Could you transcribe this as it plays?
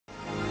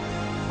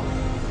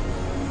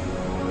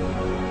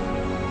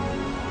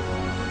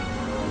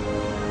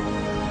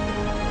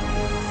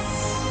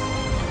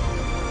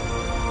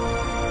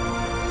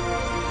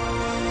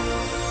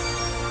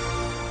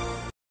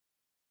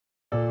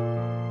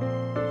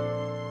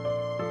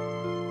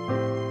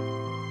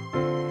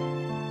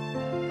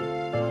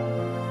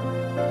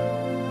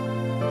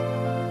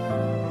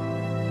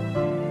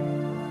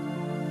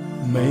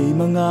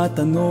mga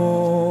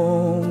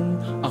tanong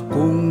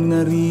akong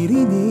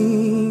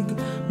naririnig,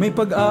 may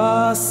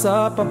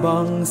pag-asa pa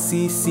bang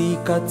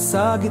sisikat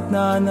sa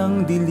gitna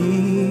ng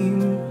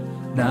dilim?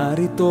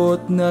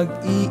 Narito't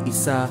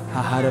nag-iisa,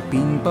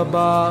 haharapin pa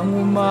ba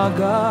ang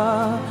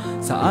umaga?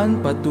 Saan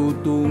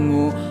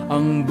patutungo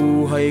ang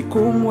buhay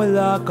kung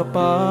wala ka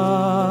pa?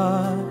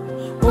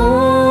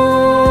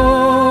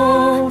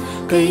 Oh,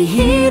 kay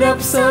hirap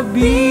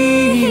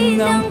sabihin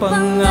ang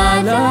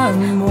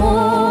pangalan mo,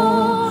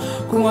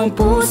 kung ang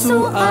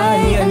puso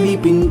ay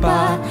alipin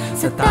pa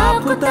sa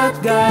takot at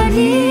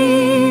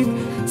galit.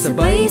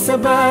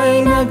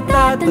 Sabay-sabay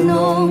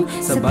nagtatanong,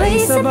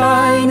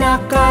 sabay-sabay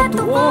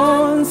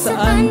nakatuon,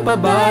 saan pa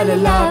ba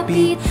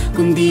lalapit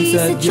kundi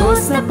sa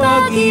Diyos na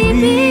pag-ibig?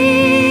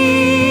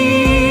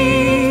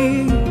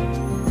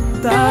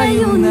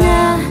 Tayo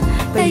na,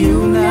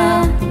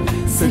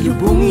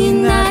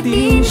 salubungin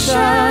natin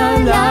siya,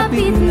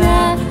 lapit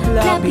na,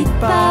 lapit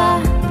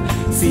pa.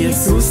 Si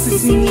Jesus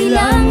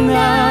sisingilang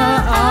na,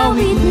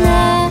 awit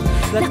na,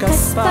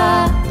 lakas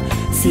pa.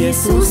 Si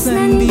Jesus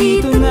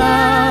nandito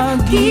na,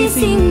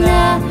 gising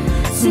na,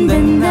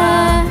 sundan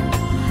na,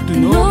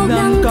 tunog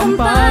ng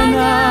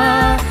kampana,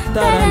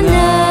 tara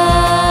na.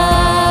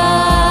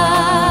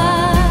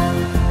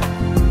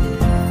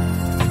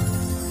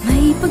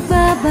 May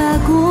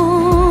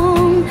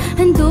pagbabagong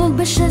handog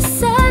ba siya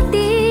sa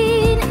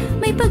atin?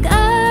 May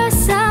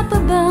pag-asa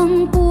pa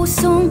bang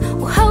pusong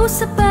uhaw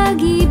sa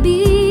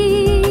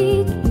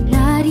pag-ibig?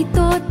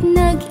 Larito't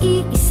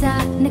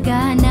nag-iisa,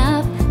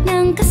 naghahanap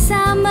ng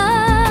kasama.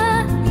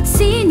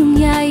 Sinong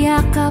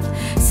yayakap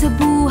sa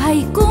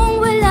buhay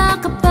kung wala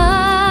ka pa?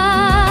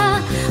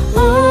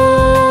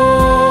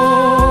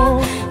 Oh,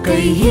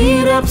 kay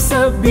hirap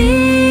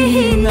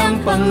sabihin ang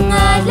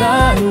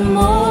pangalan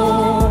mo,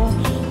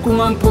 kung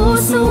ang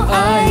puso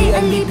ay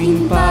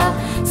alipin pa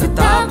sa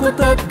takot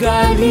at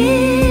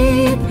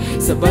galit.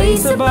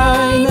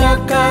 Sabay-sabay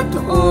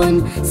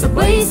nakatuon,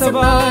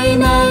 sabay-sabay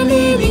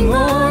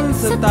nalilingon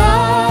sa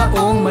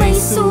taong may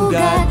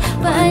sugat,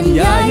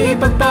 paanya'y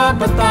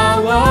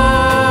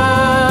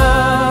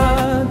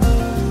pagpapatawad.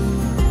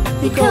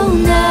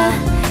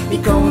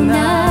 Ikaw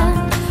na,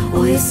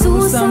 O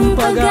Jesus ang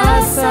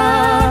pag-asa.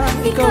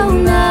 Ikaw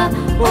na,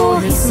 O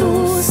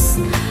Jesus,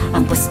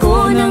 ang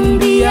Pasko ng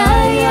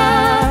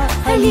biyaya.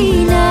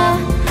 Halina,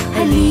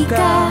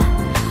 halika,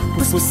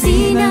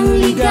 puspusin ang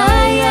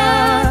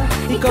ligaya.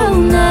 Ikaw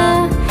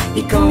na,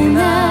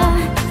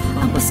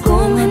 ang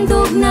Paskong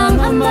handog ng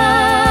Ama.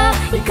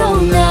 Ikaw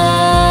na.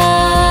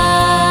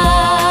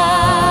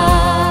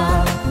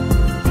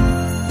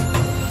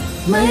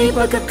 May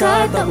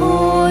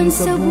pagkakataon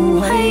sa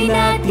buhay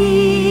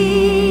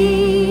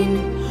natin,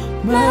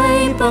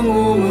 may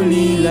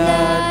pangungulila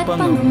at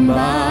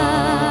pangamba,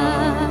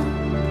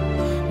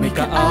 may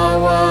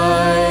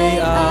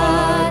kaaway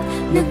at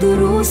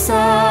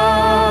nagdurusa.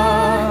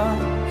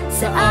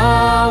 Sa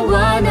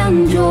awa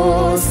ng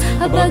Diyos,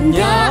 habag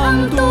niya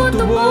ang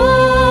tutubos.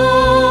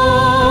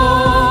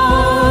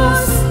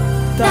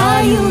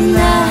 Tayo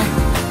na,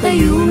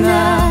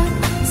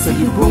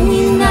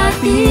 salubungin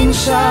natin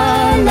siya,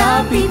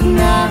 lapit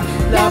na,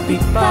 lapit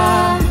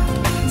pa.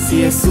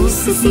 Si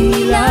Jesus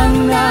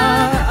sisingilang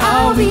na,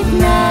 awit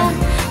na,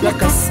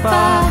 lakas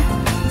pa.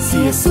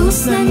 Si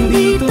Jesus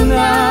nandito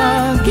na,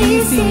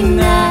 gising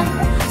na,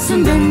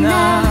 sundan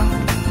na,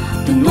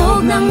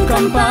 tunog ng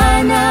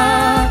kampana,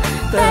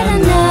 tara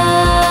na.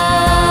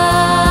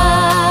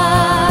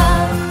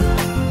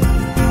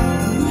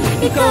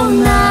 Ikaw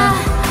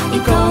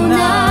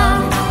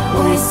na,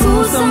 O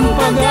Jesus ang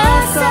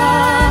pag-asa.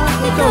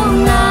 Ikaw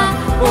na,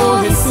 O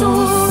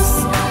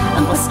Jesus,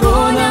 ang Pasko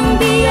ng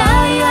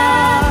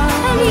biyaya.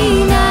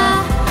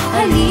 Halina,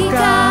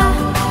 halika,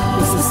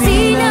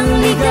 puspusin ang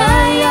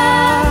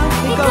ligaya.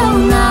 Ikaw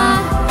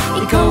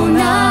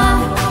na,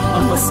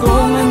 ang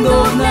Paskong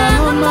handog ng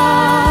Ama.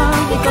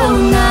 Ikaw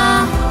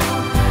na,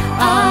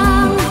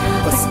 ang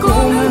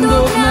Paskong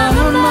handog ng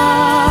Ama.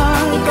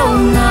 Ikaw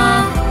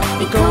na,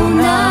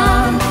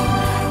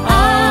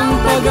 ang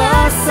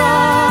pag-asa.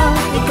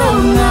 Ikaw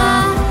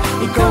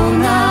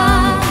na,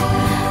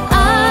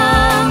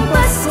 ang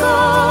Pasko.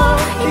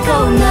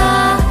 Ikaw na.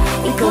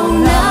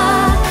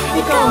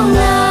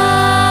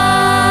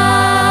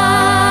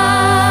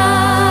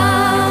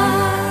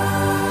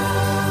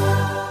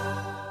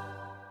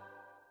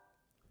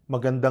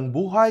 Magandang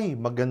buhay,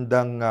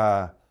 magandang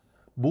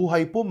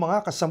buhay po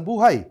mga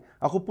kasambuhay.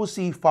 Ako po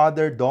si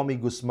Father Domi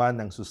Guzman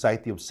ng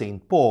Society of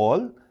St.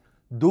 Paul,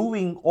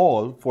 doing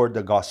all for the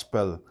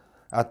gospel.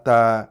 At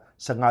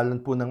sa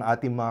ngalan po ng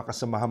ating mga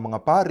kasamahang mga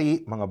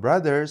pari, mga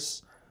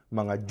brothers,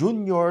 mga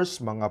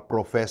juniors, mga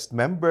professed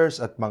members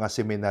at mga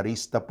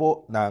seminarista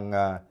po ng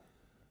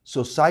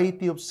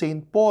Society of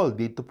St. Paul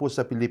dito po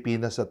sa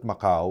Pilipinas at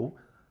Macau,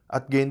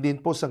 at gayon din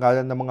po sa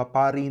ngalan ng mga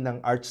pari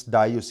ng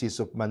Archdiocese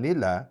of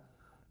Manila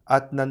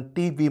at ng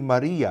TV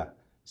Maria.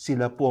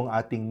 Sila po ang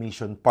ating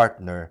mission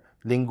partner.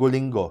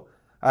 Linggo-linggo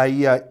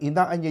ay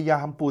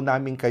inaanyayahan po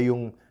namin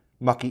kayong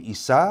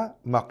makiisa,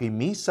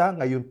 makimisa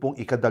ngayon pong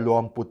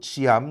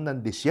ika-29 ng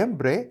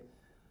Disyembre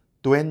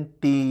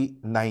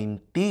 2019.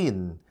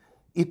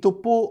 Ito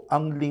po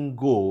ang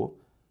linggo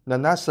na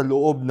nasa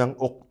loob ng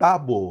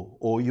oktabo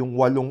o yung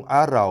 8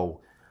 araw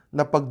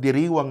na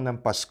pagdiriwang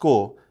ng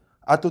Pasko.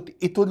 At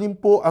ito din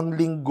po ang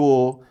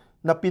linggo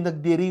na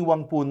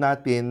pinagdiriwang po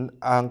natin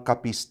ang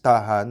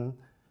kapistahan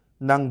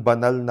ng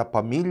banal na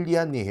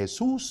pamilya ni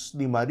Jesus,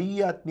 ni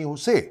Maria at ni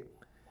Jose.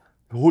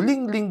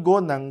 Huling linggo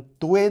ng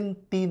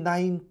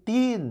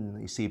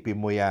 2019. Isipin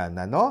mo yan,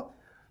 ano?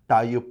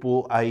 Tayo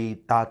po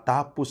ay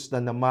tatapos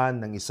na naman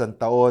ng isang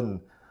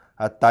taon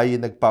at tayo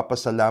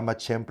nagpapasalamat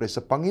siyempre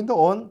sa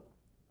Panginoon.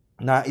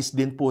 Nais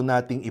din po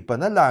nating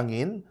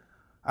ipanalangin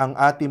ang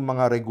ating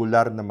mga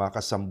regular na mga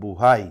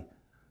kasambuhay,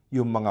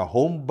 yung mga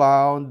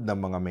homebound na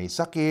mga may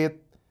sakit,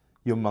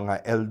 yung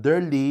mga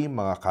elderly,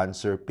 mga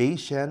cancer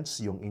patients,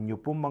 yung inyo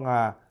po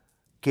mga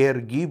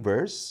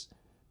caregivers,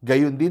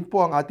 gayon din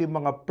po ang ating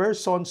mga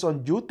persons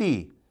on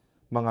duty,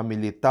 mga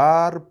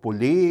militar,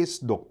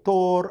 pulis,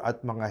 doktor at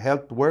mga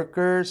health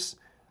workers,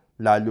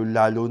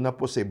 lalo-lalo na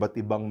po sa iba't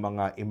ibang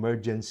mga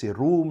emergency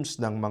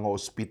rooms ng mga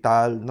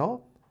ospital,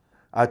 no?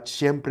 At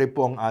siyempre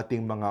po ang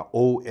ating mga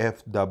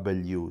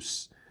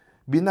OFWs.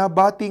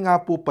 Binabati nga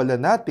po pala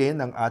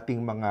natin ang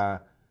ating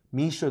mga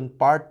mission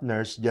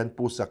partners dyan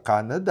po sa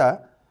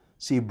Canada,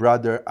 si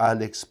Brother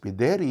Alex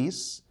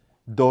Pideris,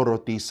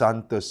 Dorothy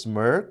Santos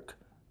Merck,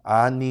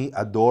 Ani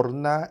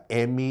Adorna,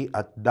 Emmy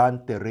at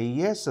Dante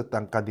Reyes at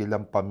ang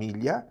kanilang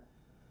pamilya,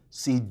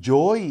 si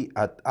Joy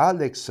at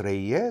Alex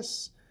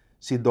Reyes,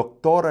 si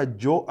Doktora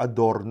Jo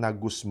Adorna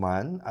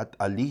Guzman at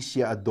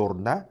Alicia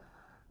Adorna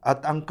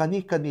at ang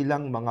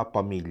kani-kanilang mga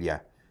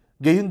pamilya.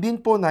 Gayon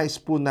din po nais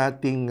po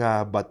nating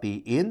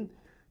batiin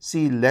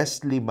si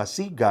Leslie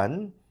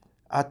Masigan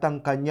at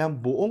ang kanyang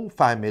buong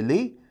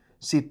family,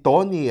 si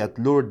Tony at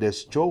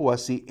Lourdes Chowa,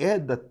 si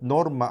Ed at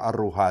Norma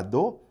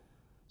Arrojado,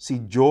 si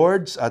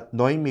George at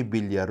Noemi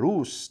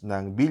Villaruz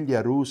ng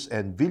Villaruz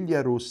and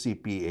Villaruz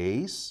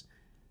CPAs,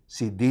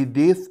 si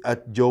Didith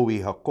at Joey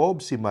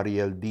Jacob, si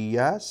Mariel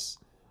Diaz,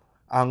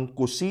 ang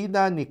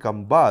kusina ni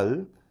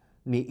Kambal,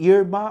 ni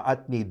Irma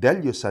at ni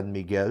Delio San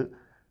Miguel,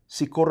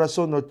 si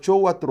Corazon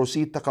Ochoa at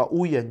Rosita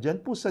Kauyan,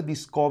 dyan po sa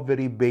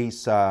Discovery Bay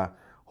sa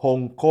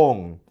Hong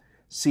Kong,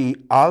 si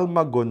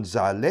Alma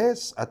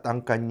Gonzales at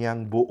ang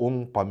kanyang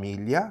buong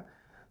pamilya,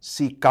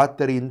 si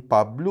Catherine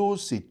Pablo,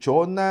 si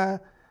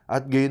Chona,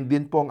 at gayon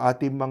din po ang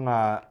ating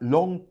mga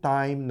long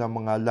time na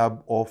mga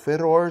love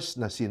offerers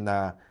na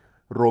sina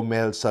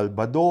Romel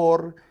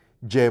Salvador,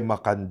 Gemma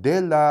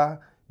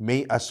Candela,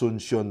 May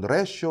Asuncion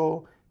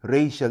Recio,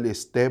 Rachel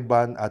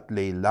Esteban at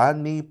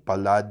Leilani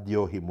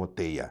Palladio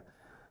Himotea.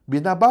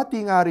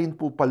 Binabati nga rin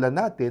po pala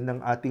natin ang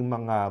ating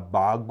mga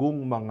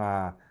bagong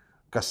mga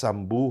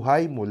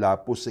kasambuhay mula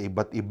po sa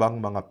iba't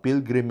ibang mga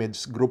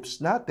pilgrimage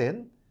groups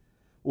natin.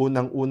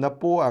 Unang-una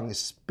po ang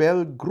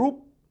Spell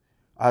Group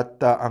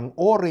at ang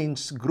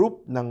Orange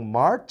Group ng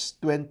March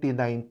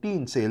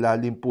 2019 sa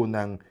ilalim po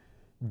ng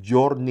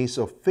Journeys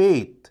of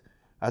Faith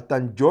at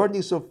ang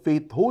Journeys of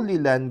Faith Holy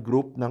Land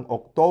Group ng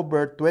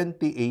October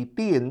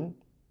 2018,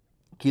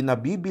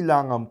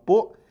 kinabibilangan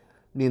po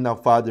ni na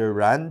Father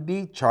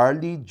Randy,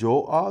 Charlie,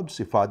 Joab,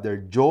 si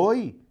Father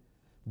Joy,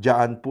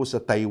 diyan po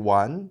sa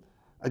Taiwan.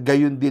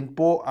 Gayon din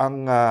po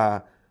ang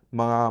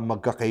mga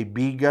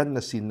magkakaibigan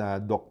na sina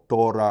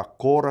Doktora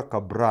Cora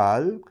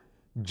Cabral,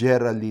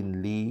 Geraldine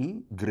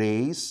Lee,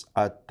 Grace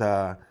at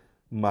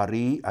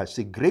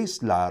si Grace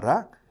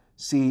Lara,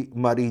 si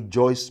Marie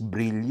Joyce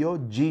Brillo,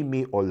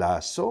 Jimmy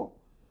Olaso,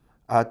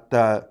 at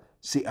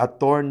si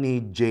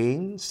Attorney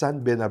Jane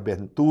San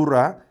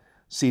Benaventura,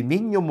 si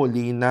Nino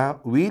Molina,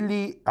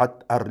 Willie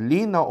at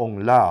Arlina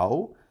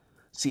Onglao,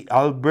 si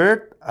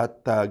Albert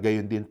at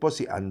gayon din po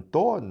si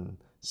Anton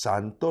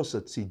Santos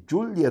at si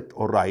Juliet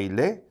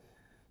O'Reilly,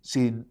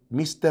 si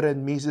Mr.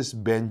 and Mrs.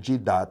 Benji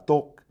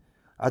Datok,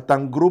 at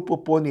ang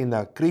grupo po ni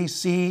na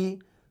Chrissy,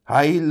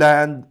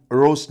 Highland,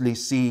 Rosley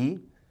C,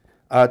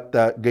 at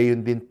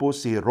gayon din po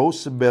si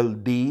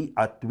Rosebel D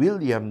at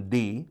William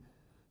D,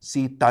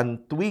 si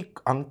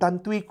Tantwik, ang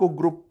Tantwiko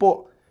group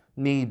po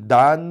ni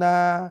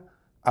Dana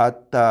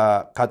at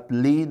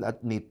Kathleen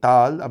at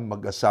Nital, ang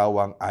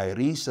mag-asawang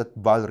Iris at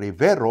Val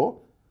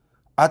Rivero,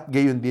 at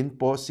gayon din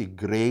po si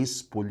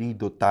Grace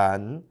Pulido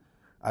Tan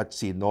at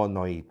si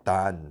Nonoy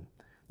Tan.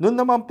 Noon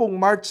naman pong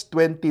March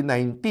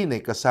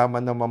 2019,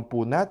 kasama naman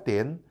po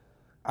natin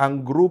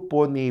ang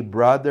grupo ni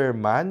Brother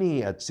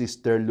Manny at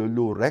Sister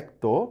Lulu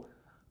Recto,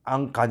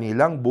 ang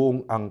kanilang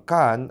buong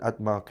angkan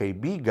at mga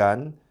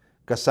kaibigan,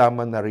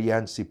 kasama na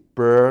riyan si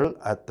Pearl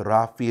at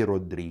Rafi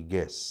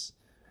Rodriguez.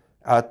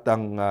 At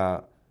ang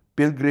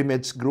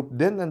pilgrimage group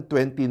din ng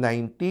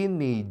 2019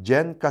 ni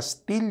Jen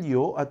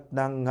Castillo at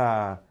ng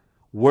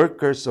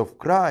Workers of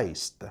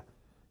Christ.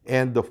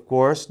 And of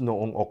course,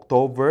 noong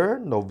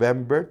October,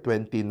 November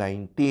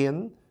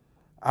 2019,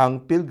 ang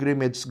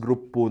pilgrimage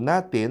group po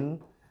natin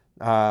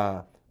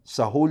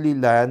sa Holy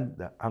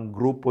Land, ang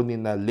grupo ni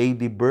na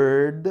Lady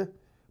Bird,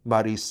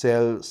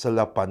 Maricel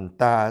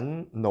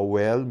Salapantan,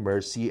 Noel,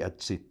 Mercy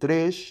at si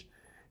Trish,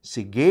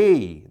 si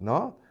Gay,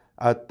 no?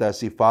 At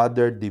si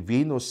Father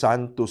Divino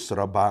Santos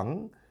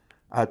Rabang,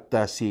 at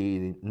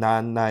si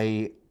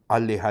Nanay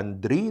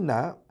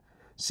Alejandrina,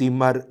 si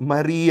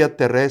Maria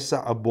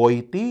Teresa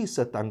Aboitis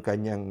at ang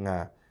kanyang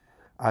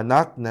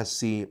anak na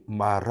si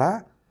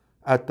Mara,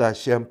 at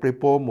siyempre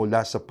po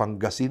mula sa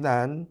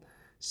Pangasinan,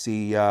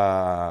 si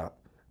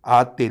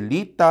Ate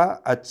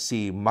Lita at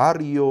si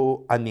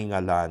Mario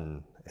Aningalan.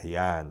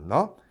 Ayan,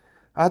 no?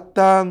 At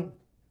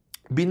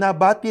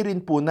binabati rin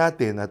po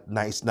natin at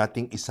nais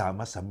nating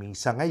isama sa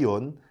misa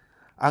ngayon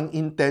ang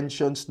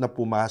intentions na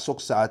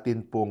pumasok sa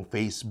atin pong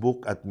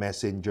Facebook at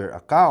Messenger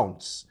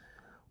accounts.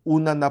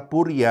 Una na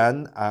po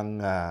riyan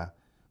ang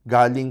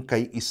galing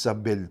kay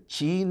Isabel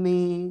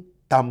Chini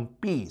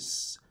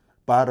Tampis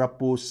para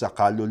po sa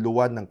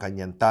kaluluwa ng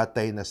kanyang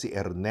tatay na si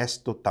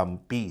Ernesto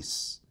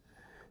Tampis.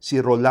 Si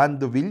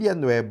Rolando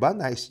Villanueva,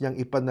 nais niyang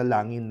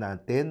ipanalangin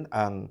natin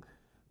ang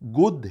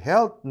good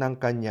health ng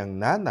kanyang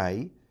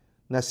nanay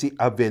na si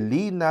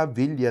Avelina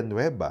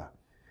Villanueva.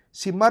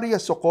 Si Maria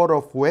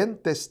Socorro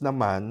Fuentes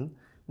naman,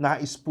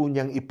 nais po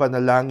niyang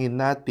ipanalangin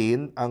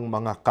natin ang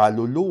mga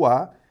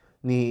kaluluwa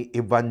ni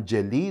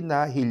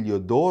Evangelina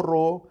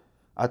Heliodoro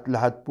at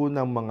lahat po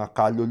ng mga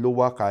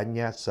kaluluwa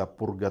kanya sa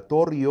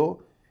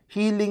purgatorio.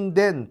 Healing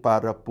din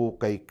para po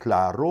kay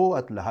Claro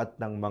at lahat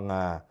ng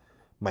mga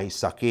may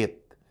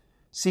sakit.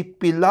 Si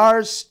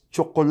Pilar's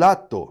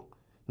Chocolato,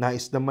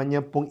 nais naman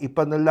niya pong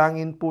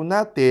ipanalangin po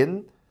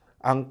natin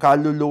ang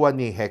kaluluwa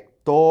ni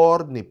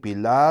Hector, ni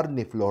Pilar,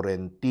 ni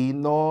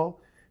Florentino,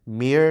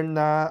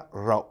 Mirna,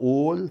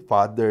 Raul,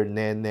 Father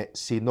Nene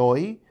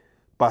Sinoy,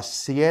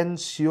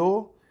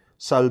 Paciencio,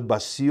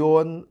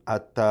 Salvacion,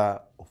 at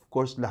of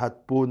course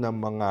lahat po ng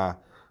mga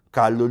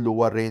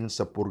kaluluwa rin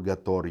sa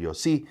purgatorio.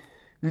 Si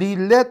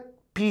Lilet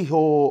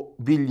Piho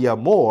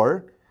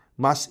Villamor,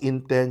 mass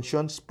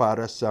intentions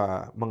para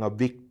sa mga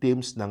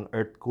victims ng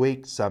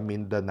earthquake sa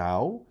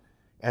Mindanao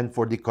and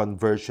for the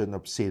conversion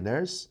of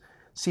sinners.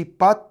 Si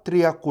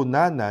Patria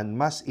Cunanan,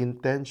 mass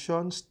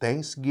intentions,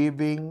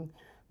 thanksgiving,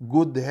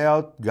 good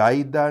health,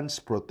 guidance,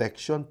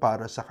 protection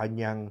para sa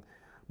kanyang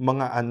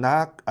mga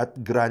anak at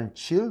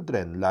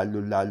grandchildren,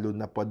 lalo-lalo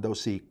na pa daw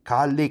si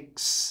Calix.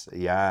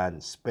 Ayan,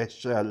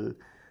 special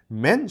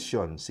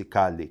mention si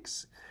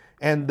Calix.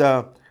 And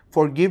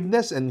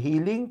forgiveness and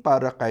healing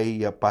para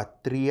kay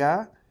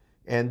Patria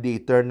and the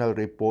eternal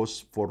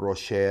repose for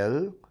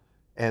Rochelle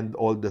and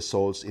all the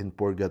souls in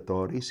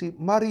purgatory. Si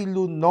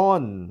Marilu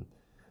Non,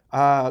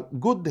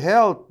 good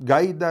health,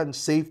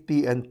 guidance,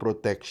 safety, and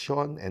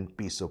protection, and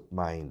peace of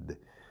mind.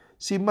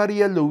 Si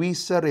Maria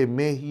Luisa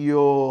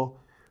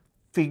Remigio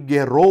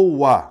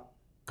Figueroa,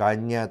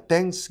 kanya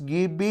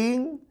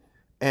thanksgiving,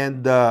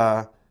 and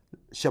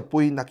siya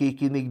po'y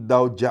nakikinig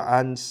daw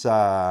dyan sa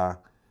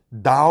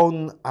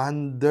Down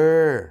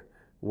Under.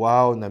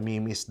 Wow,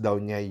 namimiss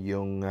daw niya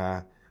yung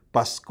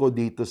Pasko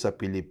dito sa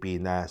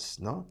Pilipinas,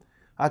 no?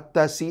 At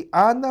si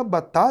Ana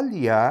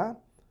Batalia,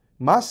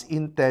 mass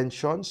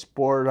intentions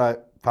for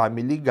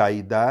family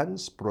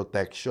guidance,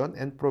 protection,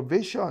 and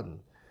provision,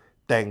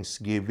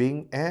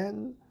 thanksgiving,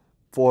 and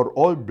for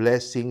all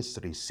blessings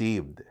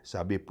received.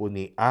 Sabi po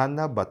ni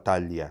Ana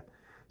Batalia.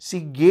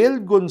 Si Gail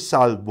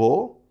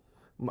Gonsalvo,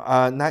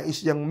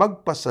 nais niyang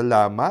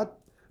magpasalamat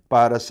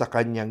para sa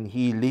kanyang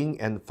healing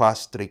and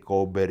fast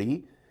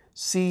recovery.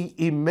 Si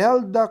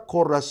Imelda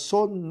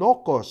Corazon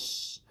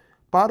Nocos,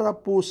 para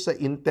po sa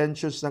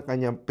intentions ng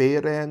kanyang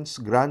parents,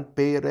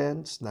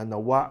 grandparents, na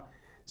nawa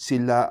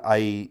sila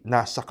ay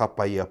nasa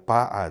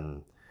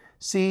kapayapaan.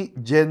 Si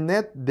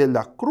Jeanette de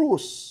la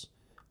Cruz,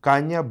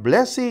 kanya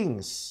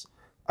blessings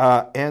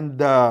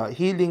and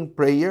healing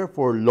prayer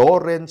for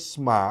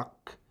Lawrence Mac,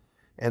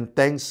 and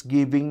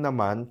thanksgiving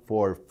naman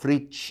for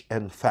Fritz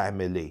and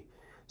family.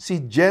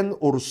 Si Jen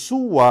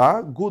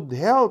Ursua, good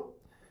health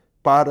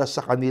para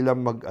sa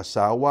kanilang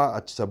mag-asawa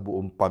at sa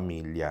buong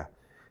pamilya.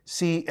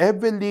 Si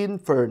Evelyn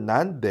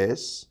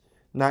Fernandez,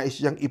 nais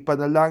niyang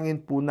ipanalangin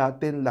po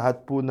natin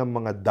lahat po ng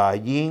mga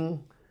dying,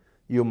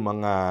 yung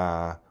mga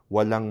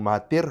walang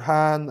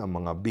matirhan, ang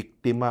mga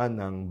biktima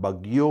ng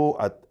bagyo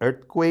at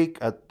earthquake,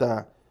 at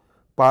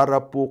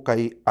para po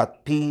kay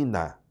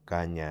Athena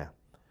kanya.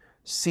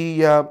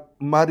 Si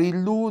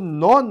Marilu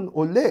Non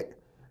uli,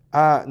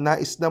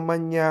 nais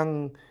naman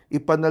niyang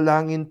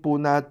ipanalangin po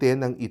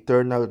natin ang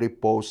eternal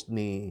repose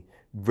ni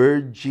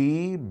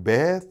Virgie,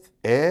 Beth,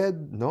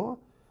 Ed,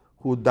 no?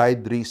 Who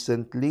died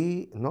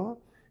recently,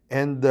 no?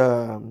 And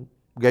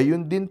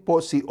gayon din po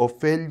si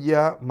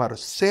Ofelia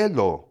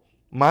Marcelo,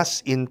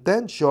 mass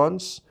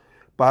intentions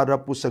para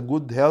po sa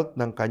good health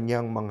ng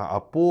kanyang mga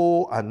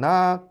apo,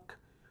 anak,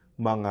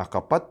 mga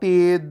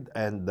kapatid,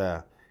 and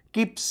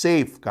keep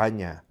safe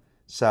kanya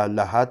sa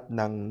lahat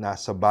ng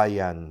nasa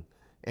bayan.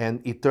 And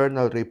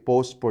eternal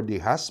repose for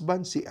the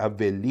husband, si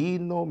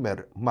Avelino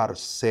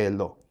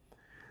Marcelo.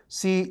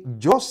 Si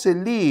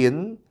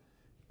Jocelyn,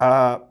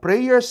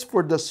 prayers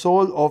for the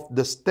soul of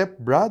the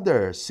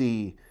stepbrother,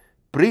 si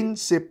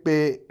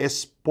Prinsipe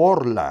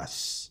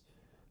Esporlas,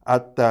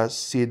 at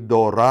si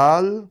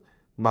Doral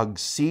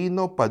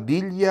Magsino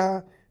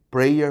Padilla,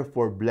 prayer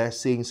for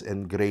blessings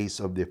and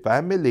grace of the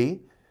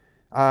family.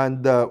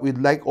 And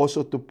we'd like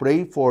also to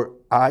pray for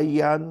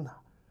Ayan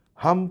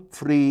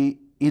Humphrey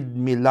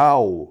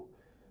Idmilaw.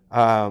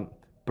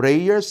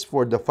 Prayers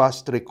for the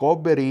fast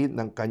recovery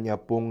ng kanya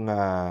pong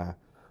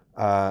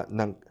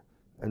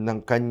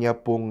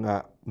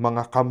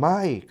mga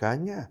kamay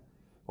kanya.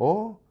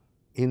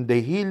 In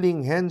the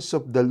healing hands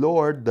of the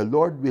Lord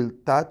will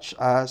touch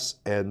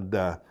us and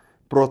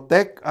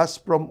protect us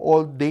from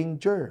all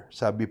danger.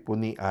 Sabi po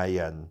ni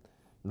Ayan,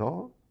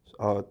 no?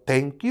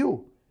 Thank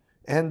you.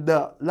 And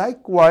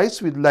likewise,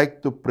 we'd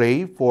like to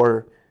pray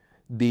for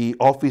the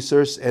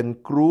officers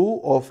and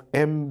crew of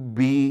MV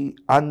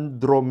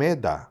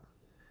Andromeda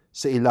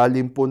sa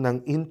ilalim po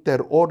ng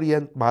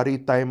Inter-Orient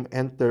Maritime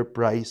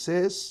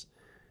Enterprises,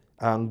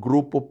 ang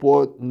grupo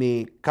po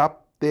ni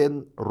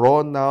Captain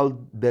Ronald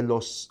de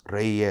los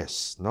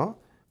Reyes, no?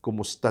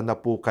 Kumusta na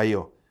po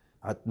kayo?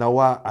 At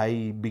nawa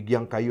ay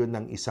bigyan kayo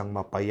ng isang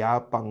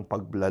mapayapang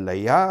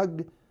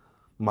paglalayag,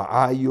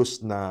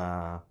 maayos na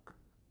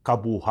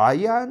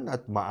kabuhayan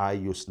at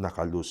maayos na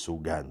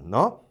kalusugan,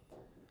 no?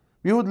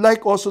 We would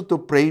like also to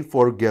pray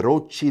for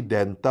Gerochi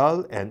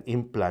Dental and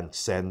Implant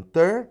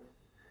Center,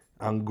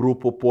 ang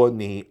grupo po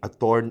ni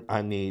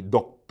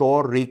Dr.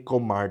 Rico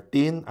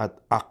Martin at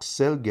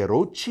Axel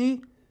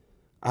Gerochi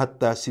at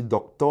si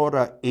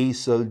Dr.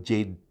 Aisel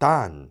Jade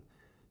Tan,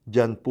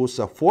 dyan po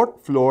sa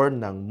 4th floor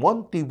ng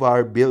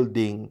Montivar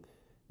Building,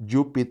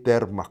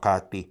 Jupiter,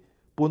 Makati.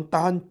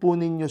 Puntahan po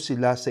ninyo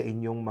sila sa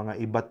inyong mga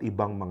iba't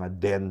ibang mga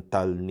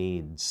dental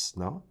needs,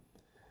 no?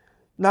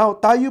 Now,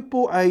 tayo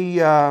po ay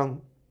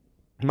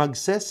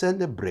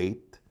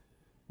magse-celebrate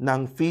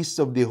ng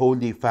Feast of the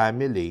Holy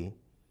Family,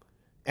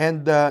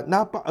 and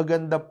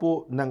napakaganda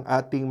po ng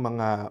ating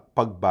mga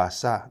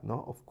pagbasa,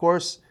 no? Of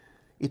course,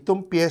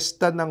 itong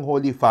piyesta ng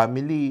Holy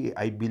Family,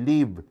 I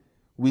believe,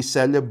 we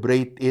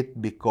celebrate it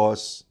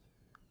because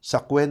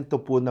sa kwento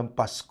po ng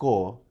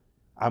Pasko,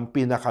 ang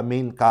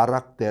pinaka-main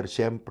character,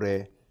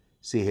 siyempre,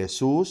 si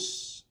Jesus,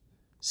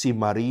 si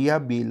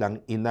Maria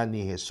bilang ina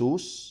ni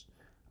Jesus,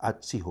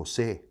 at si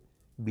Jose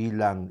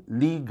bilang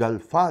legal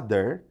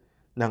father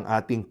ng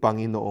ating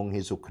Panginoong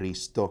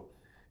Hesukristo.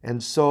 And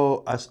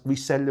so, as we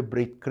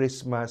celebrate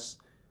Christmas,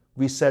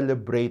 we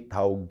celebrate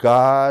how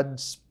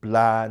God's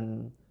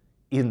plan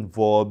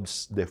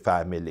involves the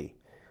family.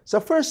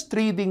 Sa first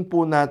reading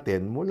po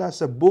natin, mula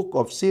sa Book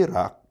of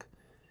Sirach,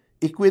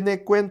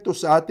 ikwinekwento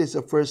sa atin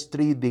sa first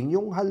reading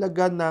yung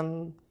halaga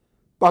ng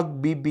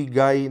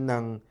pagbibigay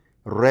ng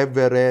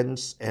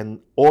reverence and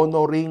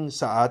honoring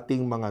sa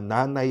ating mga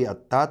nanay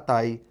at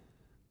tatay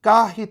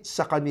kahit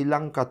sa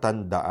kanilang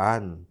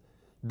katandaan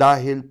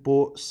dahil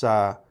po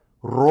sa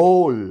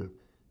role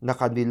na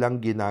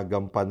kanilang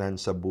ginagampanan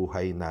sa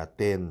buhay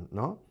natin,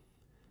 no?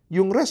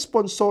 Yung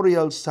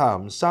responsorial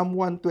psalm, Psalm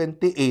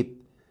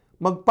 128,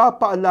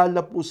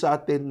 magpapaalala po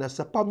sa atin na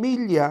sa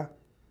pamilya,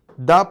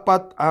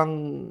 dapat ang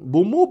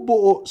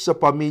bumubuo sa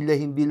pamilya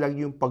hindi lang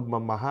yung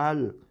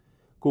pagmamahal,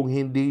 kung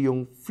hindi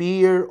yung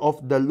fear of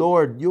the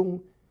Lord,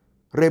 yung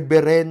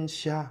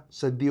reverensya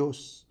sa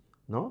Diyos,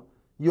 no?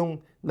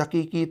 Yung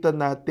nakikita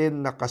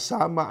natin na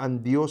kasama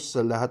ang Diyos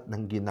sa lahat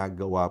ng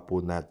ginagawa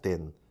po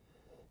natin.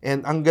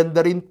 And ang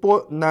ganda rin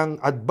po ng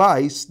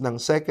advice ng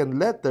second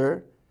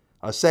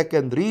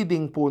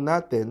reading po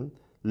natin,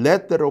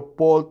 letter of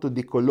Paul to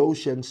the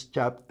Colossians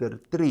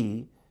chapter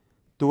 3,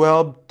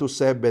 12 to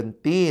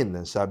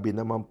 17. Sabi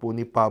naman po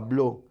ni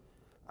Pablo,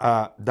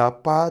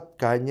 dapat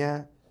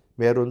kanya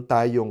meron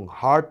tayong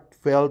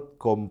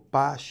heartfelt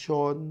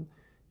compassion,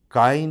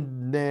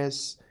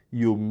 kindness,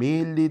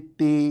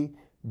 humility,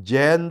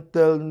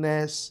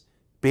 gentleness,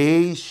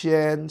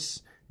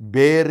 patience,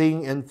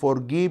 bearing and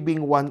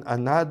forgiving one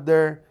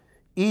another,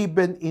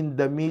 even in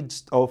the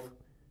midst of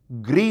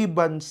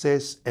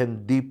grievances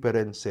and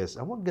differences.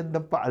 Ang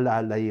magandang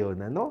paalala yun,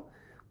 ano?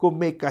 Kung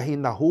may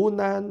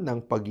kahinahunan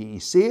ng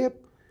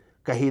pag-iisip,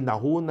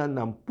 kahinahunan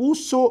ng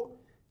puso,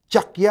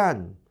 tiyak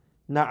yan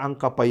na ang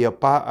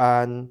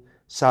kapayapaan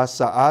sa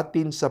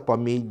atin sa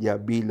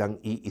pamilya bilang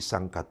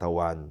iisang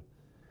katawan.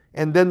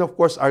 And then, of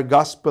course, our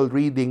gospel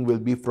reading will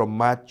be from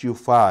Matthew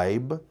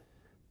 5,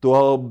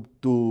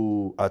 12 to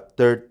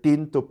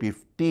 13 to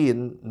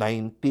 15,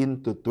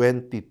 19 to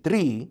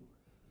 23,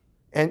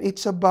 and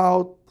it's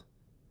about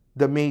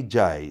the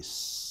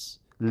Magi's.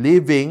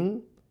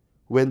 Living,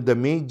 when the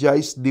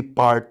Magi's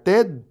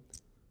departed,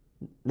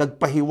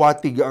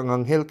 nagpahiwatig ang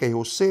anghel kay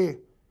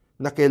Jose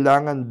na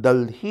kailangan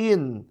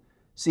dalhin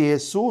si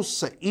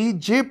Jesus sa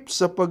Egypt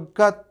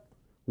sapagkat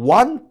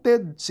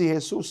wanted si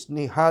Jesus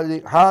ni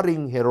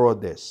Haring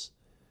Herodes.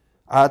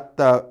 At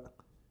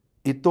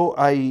ito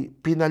ay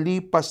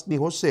pinalipas ni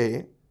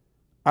Jose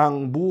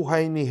ang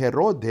buhay ni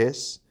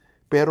Herodes,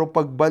 pero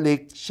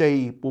pagbalik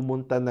siya'y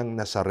pumunta ng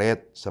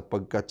Nazaret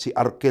sapagkat si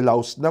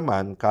Archelaus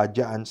naman,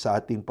 kadyaan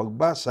sa ating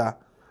pagbasa,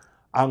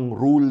 ang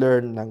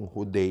ruler ng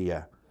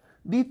Judea.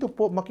 Dito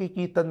po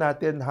makikita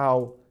natin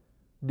how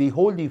the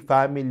Holy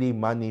Family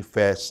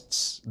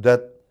manifests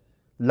that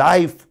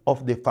life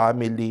of the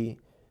family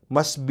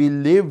must be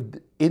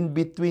lived in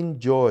between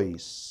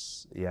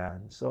joys.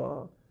 Yan.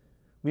 So,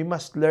 we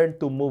must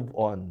learn to move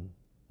on.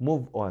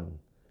 Move on.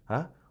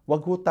 Ha?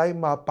 Huwag ho tayo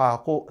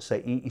mapako sa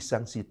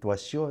iisang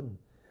sitwasyon.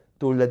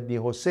 Tulad ni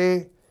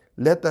Jose,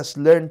 let us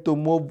learn to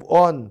move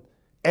on.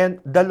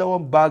 And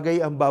dalawang bagay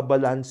ang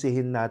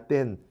babalansehin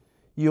natin.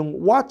 Yung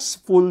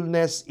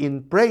watchfulness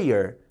in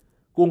prayer,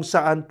 kung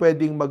saan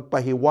pwedeng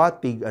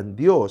magpahiwatig ang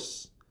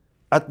Diyos.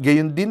 At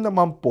gayon din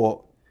naman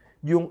po,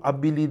 yung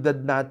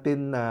abilidad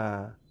natin na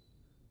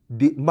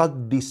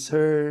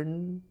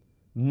mag-discern,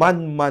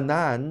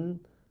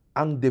 manmanan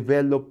ang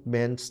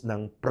developments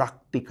ng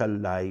practical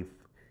life.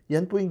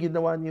 Yan po yung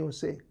ginawa ni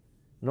Jose.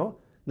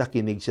 No?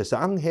 Nakinig siya sa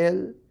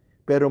anghel,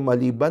 pero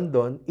maliban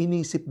doon,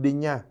 inisip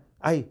din niya,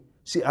 ay,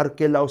 si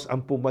Archelaus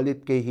ang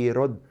pumalit kay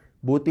Herod.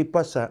 Buti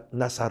pa sa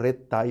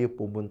Nazaret tayo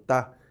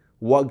pumunta,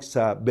 wag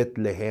sa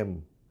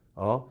Bethlehem.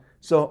 Oh?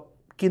 So,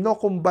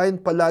 kino-combine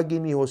palagi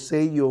ni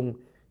Jose yung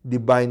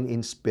divine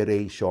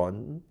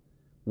inspiration,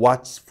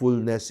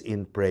 watchfulness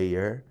in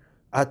prayer,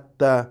 at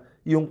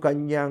yung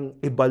kanyang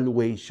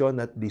evaluation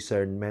at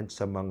discernment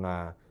sa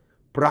mga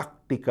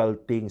practical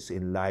things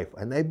in life.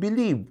 And I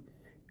believe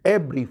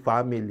every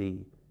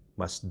family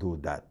must do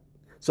that.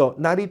 So,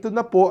 narito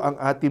na po ang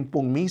ating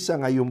pong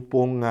misa ngayon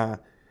pong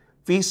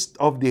Feast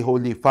of the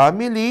Holy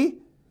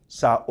Family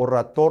sa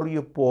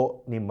oratorio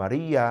po ni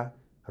Maria,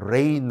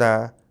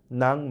 Reyna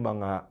ng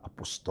mga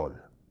Apostol.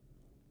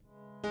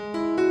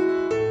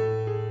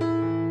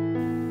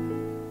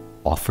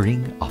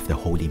 Offering of the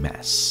Holy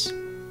Mass.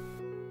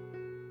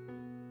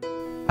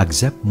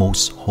 Accept,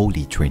 Most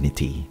Holy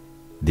Trinity,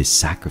 this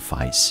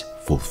sacrifice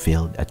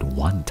fulfilled at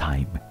one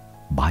time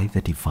by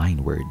the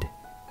divine word,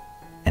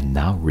 and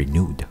now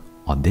renewed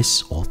on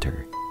this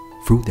altar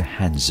through the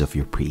hands of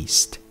your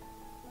priest.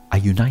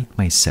 I unite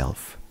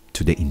myself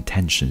to the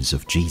intentions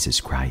of Jesus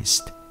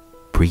Christ,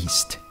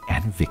 priest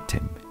and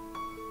victim,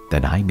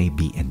 that I may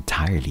be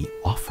entirely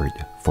offered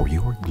for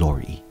your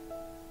glory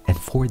and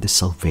for the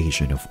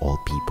salvation of all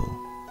people.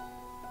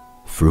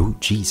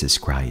 Through Jesus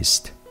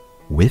Christ,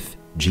 with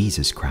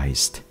Jesus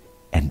Christ,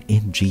 and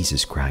in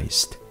Jesus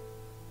Christ,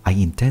 I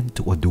intend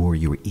to adore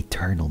your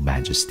eternal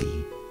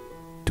majesty,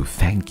 to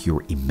thank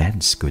your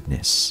immense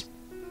goodness,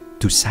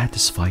 to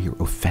satisfy your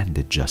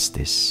offended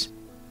justice,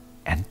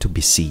 and to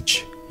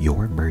beseech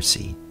your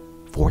mercy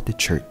for the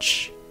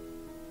Church,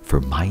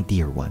 for my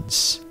dear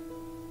ones,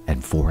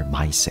 and for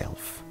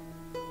myself.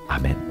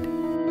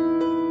 Amen.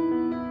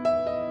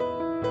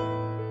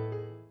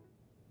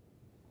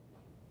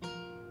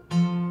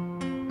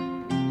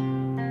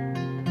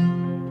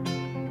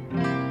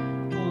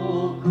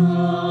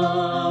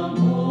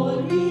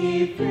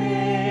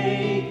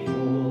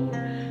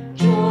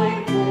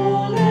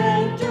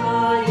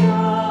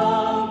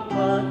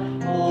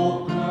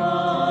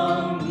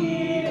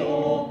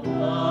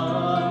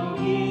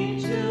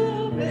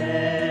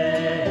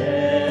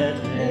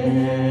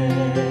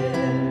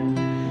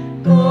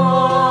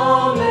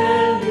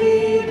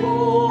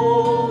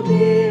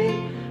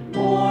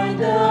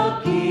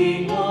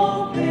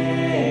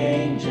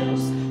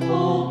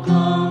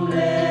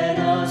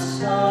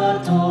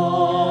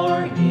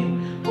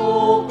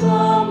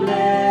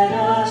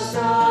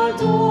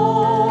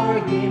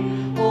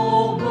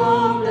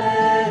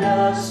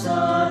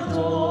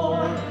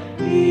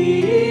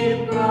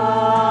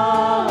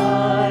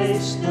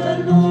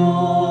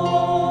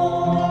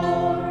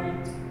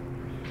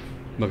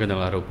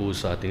 Magandang araw po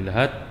sa ating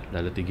lahat,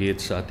 lalo tigit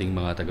sa ating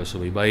mga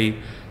taga-subaybay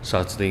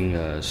sa ating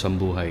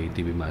Sambuhay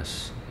TV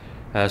Mass.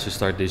 As we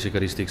start this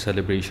Eucharistic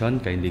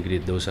celebration, kindly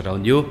greet those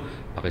around you.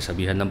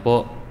 Pakisabihan lang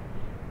po,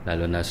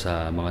 lalo na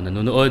sa mga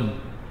nanonood,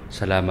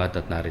 salamat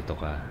at narito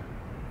ka.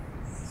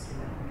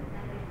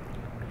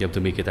 You have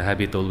to make it a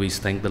habit to always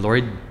thank the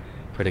Lord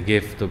for the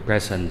gift of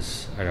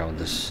presence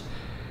around us.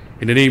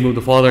 In the name of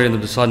the Father, and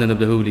of the Son, and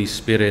of the Holy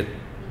Spirit,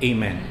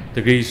 Amen.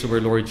 The grace of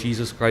our Lord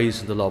Jesus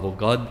Christ, and the love of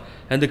God,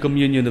 and the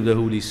communion of the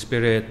Holy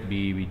Spirit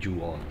be with you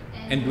all.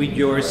 And with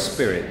your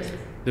spirit.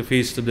 The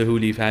feast of the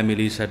Holy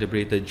Family,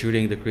 celebrated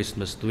during the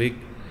Christmas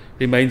week,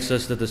 reminds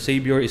us that the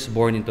Savior is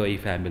born into a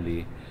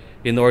family.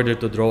 In order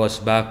to draw us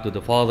back to the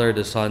Father,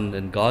 the Son,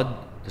 and God,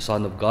 the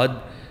Son of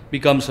God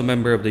becomes a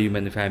member of the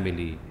human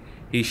family.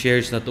 He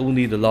shares not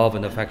only the love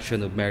and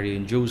affection of Mary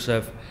and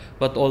Joseph,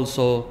 but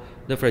also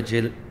the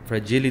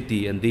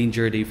fragility and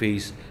danger they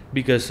face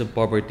because of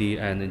poverty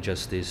and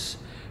injustice.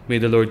 May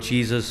the Lord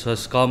Jesus, who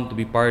has come to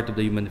be part of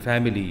the human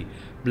family,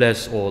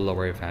 bless all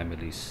our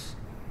families.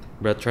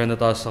 Brethren,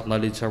 let us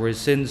acknowledge our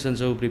sins and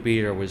so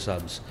prepare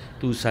ourselves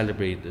to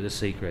celebrate the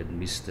sacred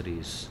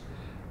mysteries.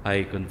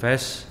 I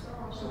confess,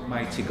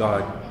 Almighty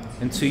God,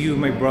 and to you,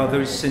 my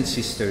brothers and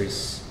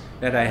sisters,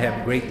 that I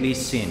have greatly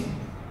sinned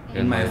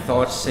in my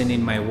thoughts and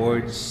in my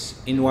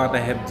words, in what I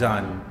have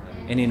done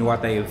and in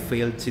what I have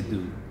failed to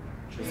do.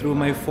 Through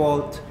my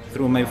fault,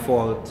 through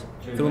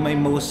my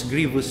most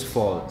grievous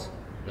fault.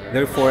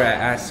 Therefore I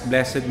ask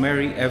Blessed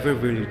Mary, ever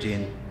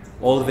Virgin,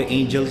 all the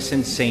angels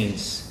and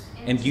saints,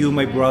 and you,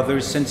 my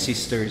brothers and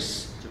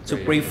sisters, to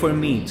pray for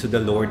me to the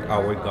Lord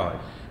our God.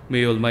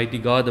 May Almighty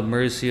God have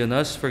mercy on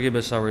us, forgive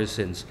us our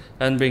sins,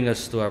 and bring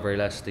us to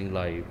everlasting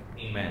life.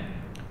 Amen.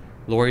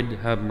 Lord,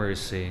 have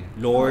mercy.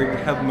 Lord,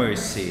 have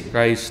mercy.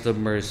 Christ, have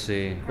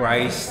mercy.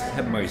 Christ,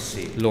 have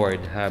mercy. Lord,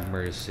 have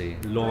mercy.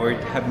 Lord,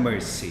 have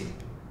mercy.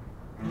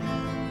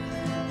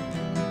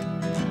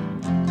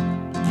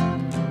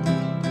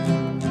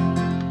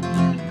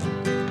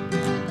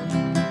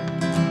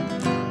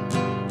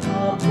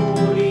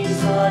 Papuri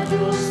sa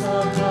Diyos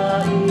sa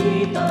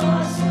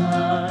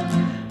kaitaasan,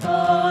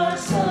 at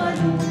sa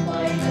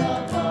luma'y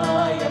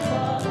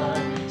kapayapaan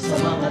sa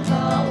mga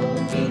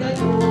taong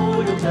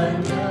pinagulutan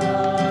niya.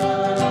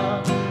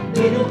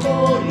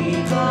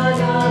 Pinupuri ka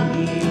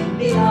namin,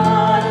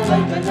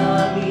 dinarangay ka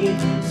namin,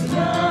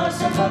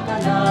 sinasamba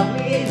ka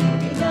namin,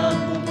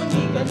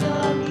 pinagpupuni ka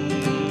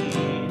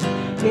namin.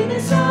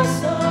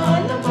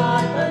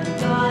 Pinasasalamatan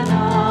ka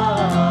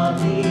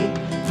namin,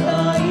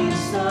 dahil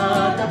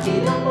sa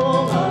dakila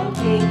mong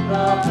aking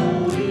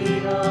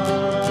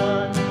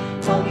kapurihan.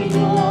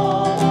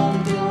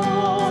 Panginoong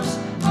Diyos,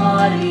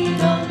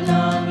 Hari ng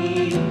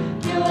langit,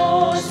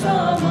 Diyos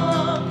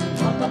amang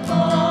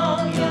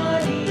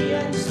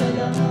makapangyarihan sa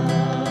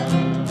lahat.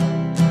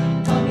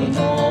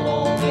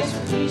 Panginoong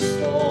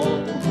Jesucristo,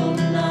 tungkol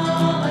na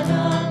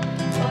anak,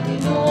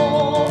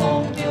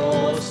 Panginoong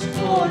Diyos,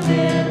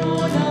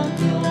 Kordero ng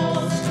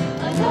Diyos,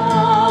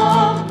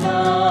 anak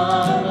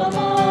ng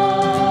Ama.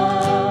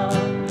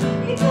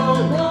 Ikaw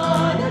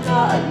na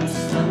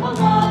nag-aalis ng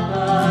mga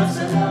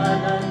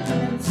kasalanan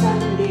ng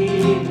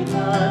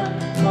sanlibutan,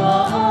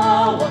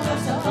 maawa ka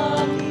sa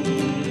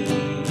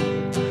amin.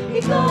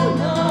 Ikaw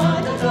na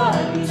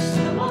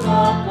nag-aalis ng mga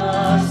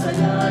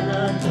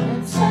kasalanan ng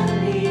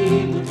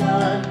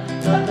sanlibutan,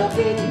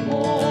 tatapin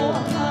mo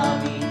ang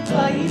aming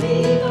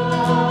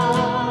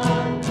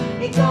kahilingan.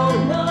 Ikaw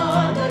na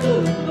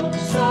nalulunok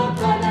sa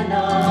kanan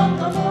ng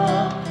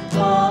Ama,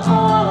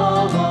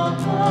 maawa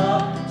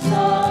ka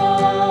sa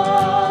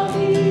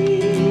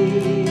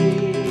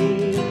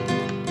amin.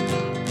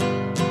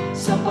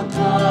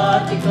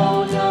 Sapagkat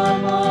ikaw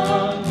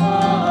lamang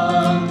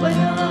ang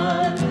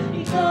banal,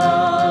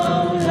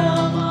 ikaw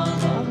lamang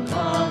ang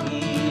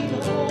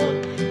Panginoon,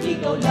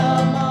 ikaw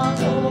lamang,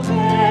 O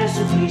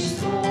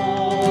Jesucristo,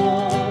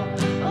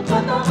 ang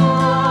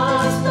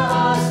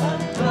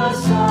kataas-taasan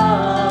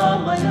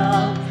kasama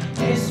ng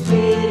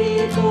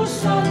Espiritu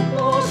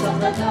Santo sa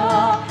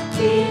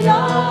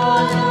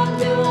kadakilaan ng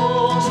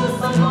Diyos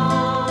Ama.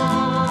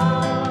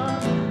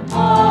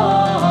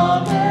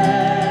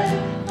 Amen.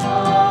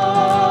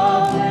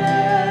 Amen.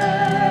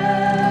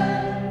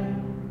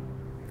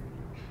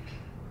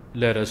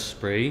 Let us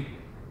pray.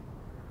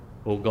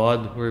 O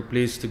God, who are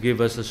pleased to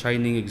give us a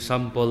shining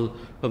example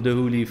of the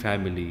Holy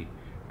Family,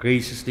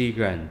 graciously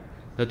grant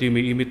that we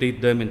may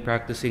imitate them in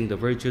practicing the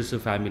virtues of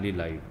family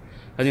life,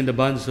 and in the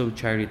bonds of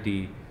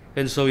charity,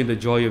 and so in the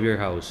joy of your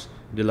house,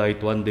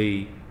 delight one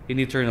day in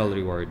eternal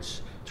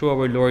rewards. Through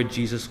our Lord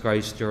Jesus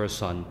Christ, your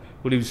Son,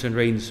 who lives and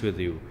reigns with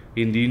you,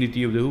 in the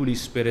unity of the Holy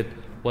Spirit,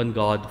 one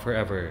God,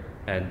 forever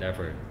and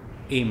ever.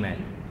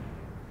 Amen.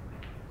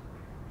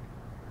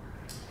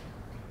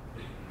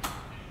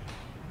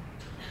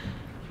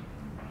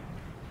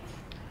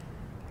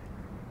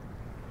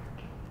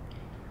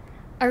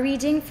 A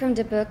reading from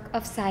the book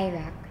of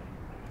Sirach.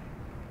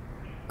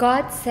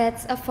 God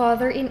sets a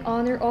father in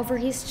honor over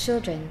his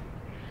children.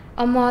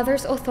 A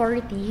mother's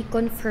authority he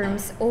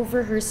confirms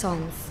over her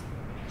sons.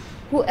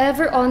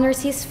 Whoever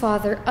honors his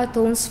father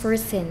atones for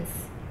sins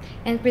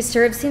and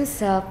preserves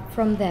himself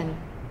from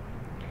them.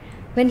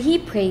 When he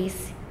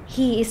prays,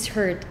 he is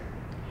heard.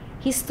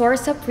 He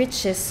stores up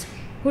riches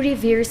who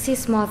reveres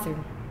his mother.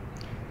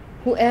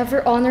 Whoever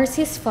honors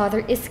his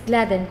father is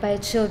gladdened by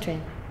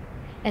children,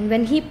 and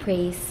when he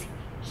prays,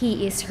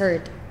 he is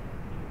heard.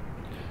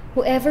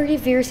 Whoever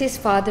reveres his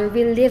father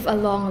will live a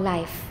long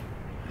life.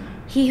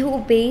 He who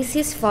obeys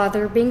his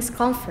father brings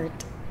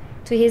comfort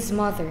to his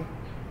mother.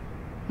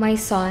 My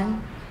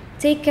son,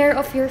 take care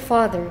of your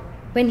father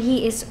when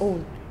he is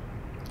old.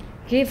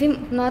 Give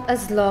him not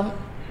as long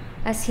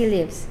as he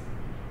lives.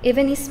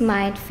 Even his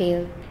mind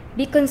fail,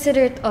 be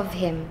considerate of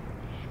him.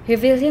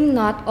 Reveal him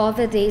not all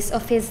the days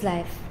of his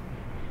life.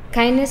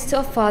 Kindness to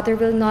a father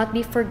will not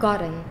be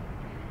forgotten.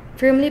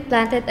 Firmly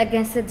planted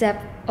against the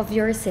depth of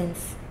your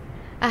sins,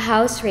 a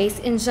house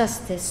raised in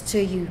justice to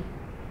you.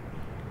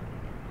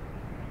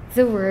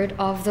 The word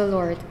of the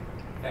Lord.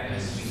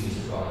 Thanks be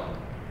to God.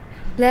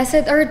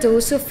 Blessed are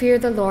those who fear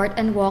the Lord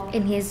and walk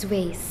in his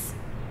ways.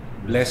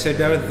 Blessed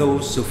are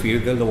those who fear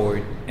the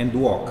Lord and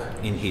walk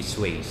in his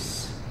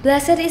ways.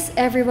 Blessed is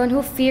everyone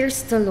who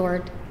fears the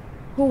Lord,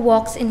 who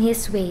walks in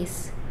his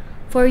ways.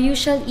 For you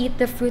shall eat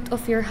the fruit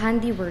of your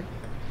handiwork.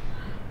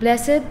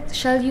 Blessed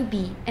shall you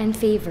be and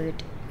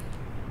favored.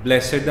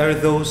 Blessed are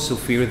those who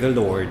fear the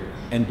Lord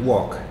and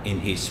walk in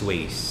his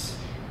ways.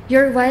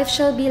 Your wife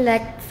shall be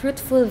like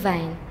fruitful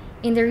vine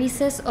in the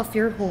recess of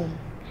your home.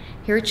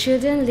 Your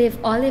children live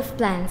olive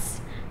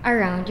plants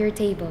around your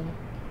table.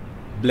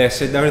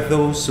 Blessed are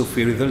those who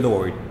fear the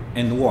Lord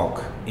and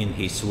walk in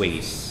his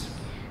ways.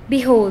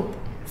 Behold,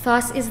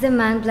 thus is the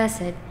man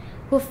blessed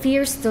who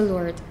fears the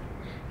Lord.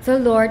 The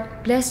Lord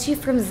bless you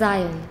from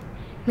Zion.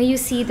 May you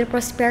see the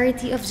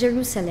prosperity of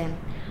Jerusalem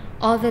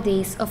all the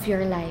days of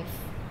your life.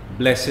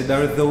 Blessed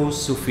are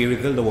those who fear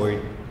the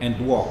Lord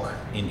and walk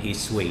in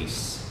His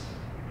ways.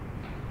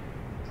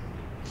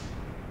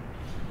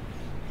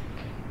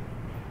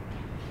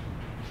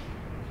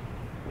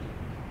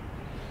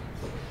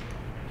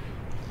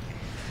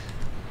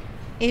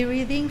 A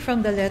reading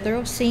from the letter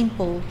of St.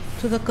 Paul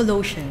to the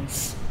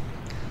Colossians.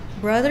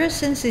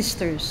 Brothers and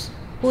sisters,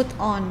 put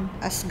on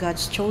as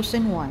God's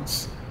chosen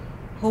ones,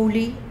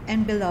 holy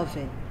and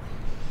beloved,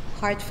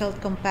 heartfelt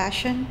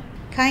compassion,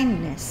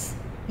 kindness,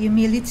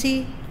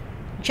 humility,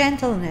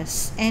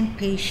 gentleness, and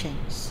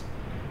patience,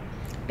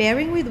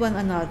 bearing with one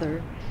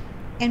another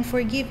and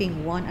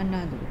forgiving one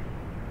another.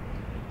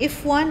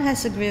 If one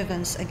has a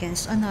grievance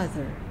against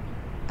another,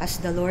 as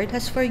the Lord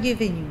has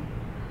forgiven you,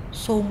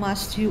 so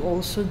must you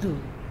also do.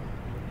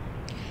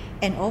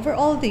 And over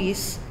all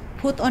this,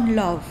 put on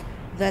love,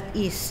 that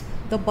is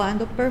the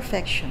bond of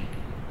perfection.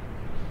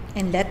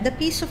 And let the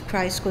peace of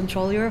Christ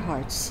control your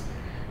hearts,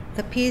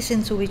 the peace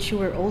into which you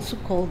were also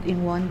called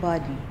in one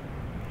body,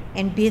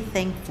 and be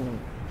thankful.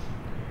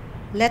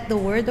 Let the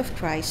word of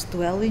Christ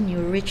dwell in you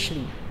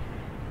richly,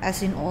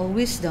 as in all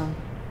wisdom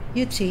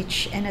you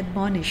teach and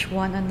admonish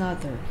one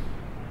another,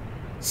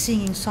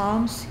 singing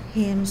psalms,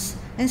 hymns,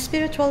 and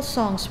spiritual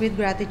songs with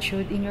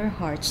gratitude in your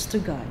hearts to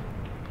God.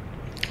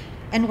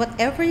 And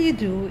whatever you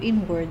do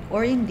in word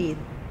or in deed,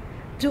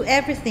 do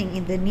everything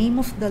in the name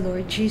of the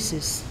Lord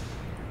Jesus,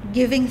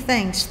 giving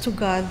thanks to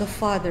God the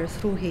Father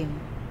through Him.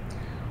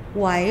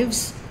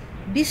 Wives,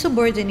 be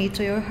subordinate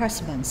to your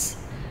husbands,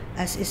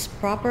 as is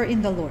proper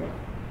in the Lord.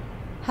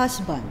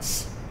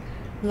 Husbands,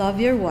 love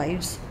your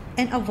wives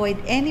and avoid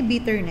any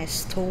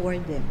bitterness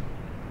toward them.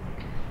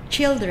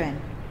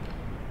 Children,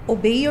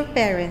 obey your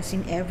parents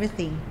in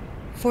everything,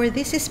 for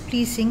this is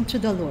pleasing to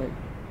the Lord.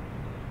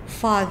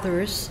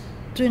 Fathers,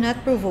 do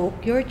not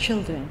provoke your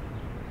children,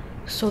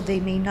 so they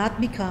may not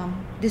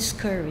become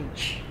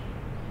discouraged.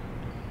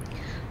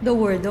 The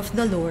word of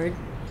the Lord.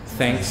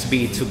 Thanks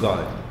be to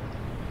God.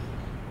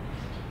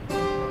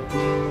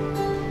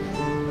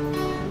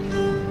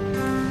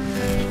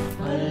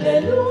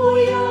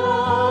 Alleluia,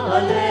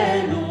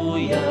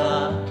 alleluia,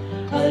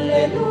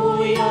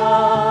 alleluia,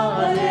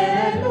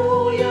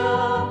 alleluia,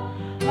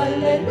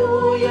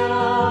 alleluia,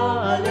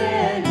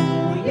 alleluia,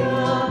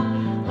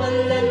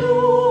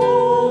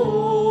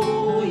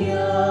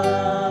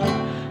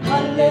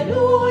 alleluia,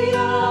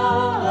 alleluia,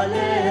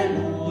 alleluia,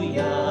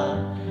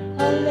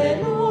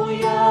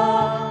 alleluia,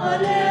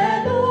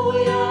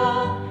 alleluia,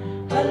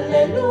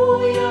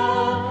 alleluia,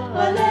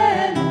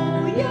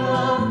 alleluia,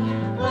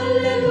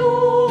 alleluia.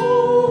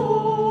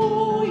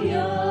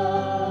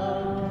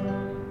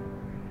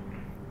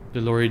 The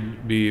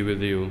Lord be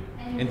with you.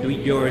 And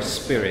with your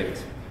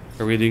spirit.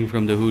 A reading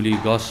from the Holy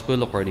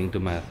Gospel according to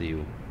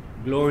Matthew.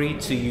 Glory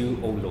to you,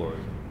 O Lord.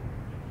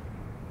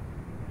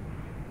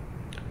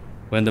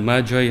 When the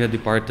Magi had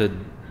departed,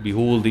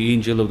 behold, the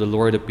angel of the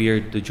Lord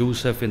appeared to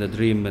Joseph in a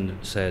dream and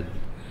said,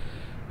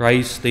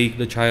 Rise, take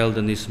the child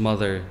and his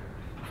mother,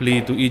 flee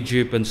to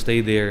Egypt and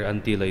stay there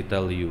until I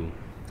tell you.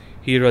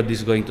 Herod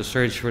is going to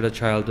search for the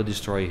child to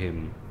destroy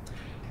him.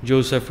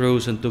 Joseph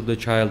rose and took the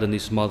child and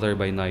his mother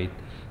by night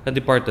and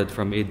departed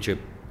from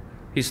Egypt.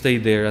 He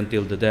stayed there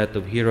until the death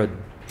of Herod,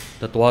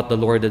 that what the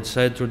Lord had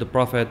said through the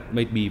prophet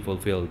might be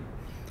fulfilled.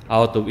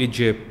 Out of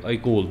Egypt I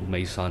called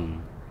my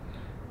son.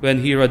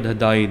 When Herod had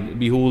died,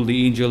 behold,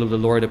 the angel of the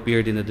Lord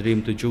appeared in a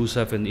dream to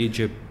Joseph in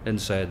Egypt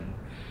and said,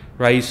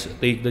 Rise,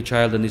 take the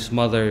child and his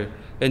mother,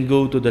 and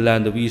go to the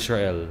land of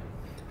Israel,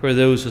 for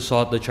those who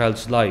sought the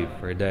child's life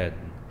are dead.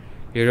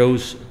 He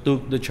rose,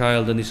 took the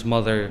child and his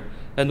mother,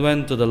 and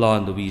went to the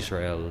land of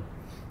Israel.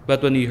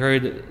 But when he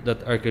heard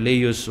that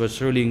Archelaus was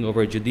ruling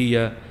over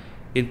Judea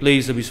in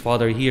place of his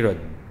father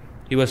Herod,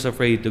 he was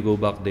afraid to go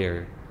back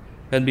there.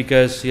 And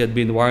because he had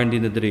been warned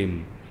in a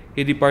dream,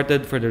 he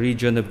departed for the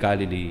region of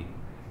Galilee.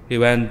 He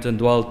went and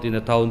dwelt in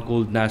a town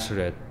called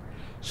Nazareth,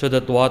 so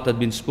that what had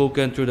been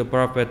spoken through the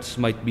prophets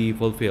might be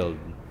fulfilled.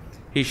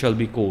 He shall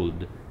be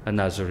called a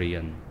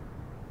Nazarene.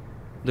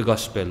 The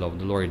Gospel of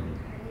the Lord.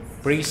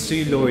 Praise to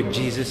you, Lord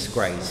Jesus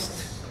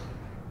Christ.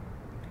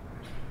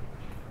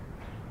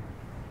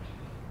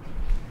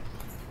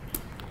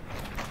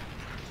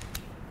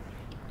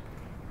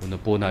 Una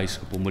po, nais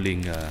ko po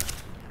muling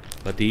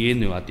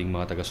batiin yung ating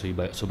mga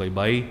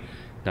taga-subaybay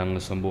ng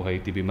Sambuhay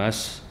TV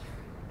Mas,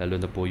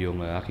 lalo na po yung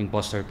aking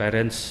foster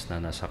parents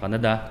na nasa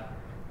Canada,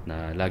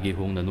 na lagi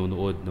hong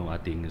nanonood ng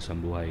ating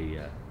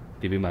Sambuhay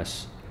TV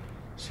Mas.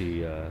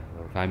 Si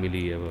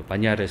family,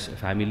 Panyares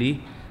family,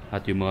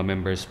 at yung mga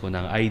members po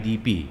ng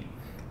IDP,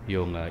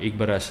 yung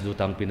Igbaras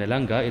Dutang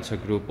Pinalanga. It's a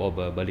group of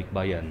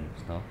balikbayan,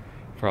 no?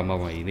 From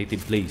our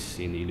native place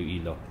in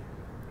Iloilo.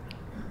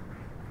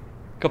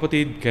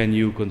 Kapatid, can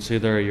you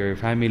consider your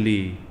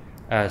family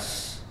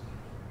as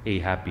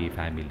a happy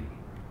family?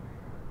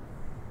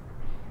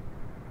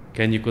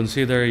 Can you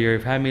consider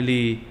your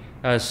family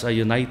as a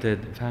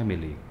united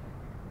family?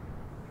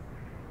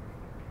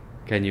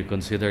 Can you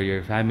consider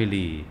your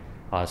family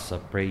as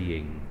a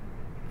praying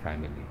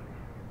family?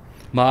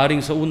 Maaring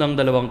sa unang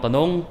dalawang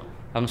tanong,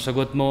 ang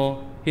sagot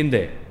mo,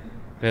 hindi.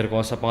 Pero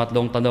kung sa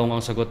pangatlong tanong ang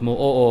sagot mo,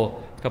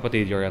 oo,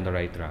 kapatid, you're on the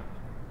right track.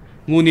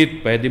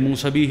 Ngunit pwede mong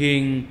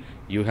sabihin,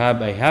 you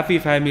have a happy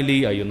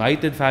family, a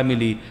united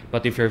family,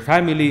 but if your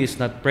family is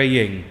not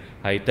praying,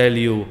 I tell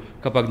you,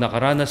 kapag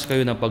nakaranas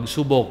kayo ng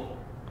pagsubok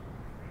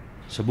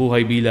sa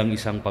buhay bilang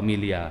isang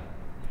pamilya,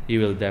 you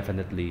will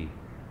definitely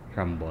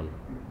crumble.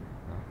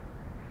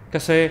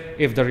 Kasi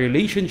if the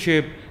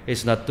relationship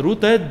is not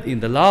rooted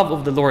in the love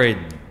of the Lord,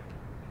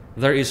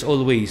 there is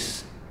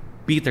always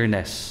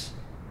bitterness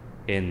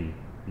in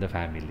the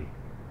family.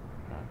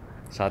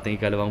 Sa ating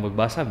ikalawang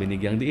magbasa,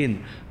 binigyang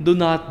diin, do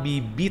not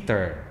be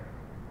bitter.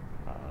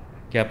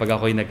 Kaya pag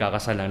ako'y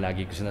nagkakasal, ang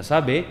lagi ko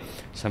sinasabi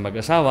sa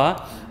mag-asawa,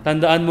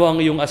 tandaan mo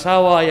ang iyong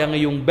asawa ay ang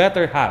iyong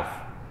better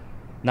half,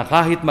 na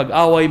kahit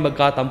mag-away,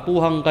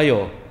 magkatampuhan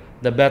kayo,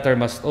 the better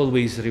must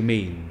always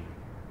remain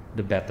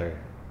the better.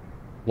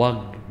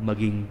 Huwag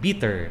maging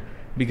bitter,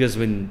 because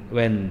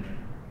when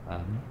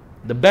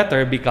the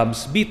better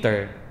becomes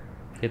bitter,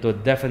 it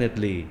would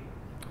definitely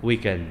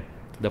weaken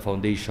the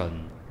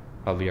foundation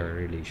of your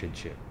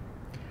relationship.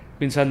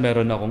 Minsan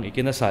meron akong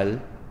ikinasal,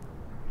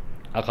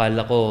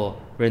 akala ko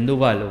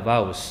renewal of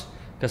vows,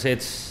 kasi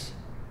it's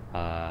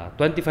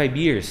 25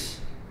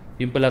 years.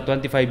 Yung pala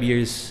 25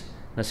 years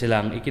na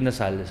silang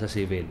ikinasal sa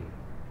civil.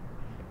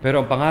 Pero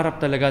ang pangarap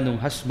talaga nung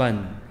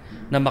husband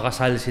na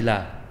makasal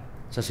sila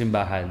sa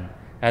simbahan.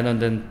 And on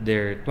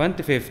their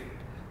 25th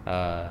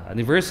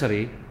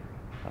anniversary,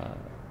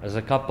 as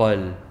a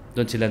couple,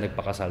 doon sila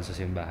nagpakasal sa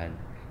simbahan.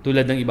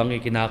 Tulad ng ibang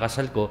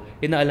ikinakasal ko,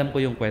 inaalam ko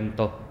yung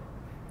kwento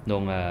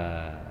nung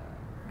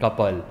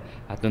couple.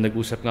 At nung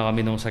nag-usap nga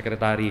kami nung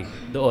secretary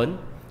doon,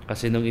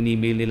 kasi nung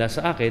in-email nila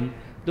sa akin,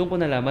 doon ko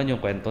nalaman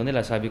yung kwento nila.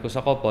 Sabi ko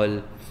sa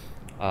couple,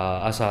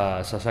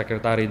 sa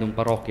secretary nung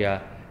parokya,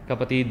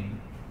 kapatid,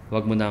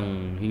 wag mo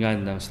nang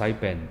hingan ng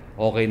stipend.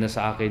 Okay na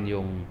sa akin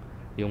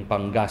yung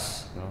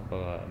panggas. No?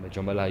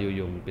 Medyo malayo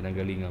yung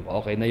pinanggalingan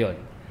ko. Okay na yon.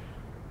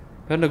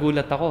 Pero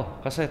nagulat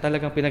ako kasi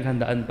talagang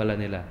pinaghandaan pala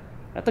nila.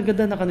 At ang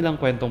ganda na kanilang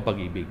kwentong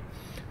pag-ibig.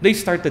 They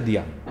started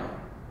young.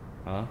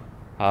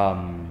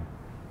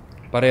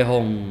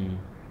 Parehong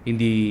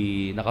hindi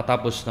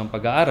nakatapos ng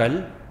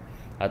pag-aaral,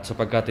 at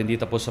sapagkat hindi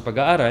tapos sa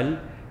pag-aaral,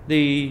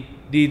 they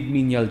did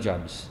menial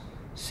jobs.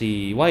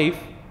 Si wife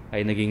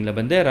ay naging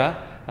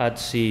labandera at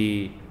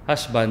si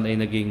husband ay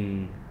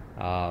naging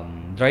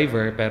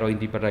driver pero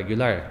hindi pa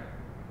regular.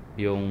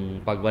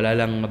 Yung pag wala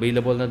lang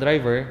available na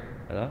driver,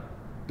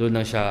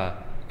 doon lang siya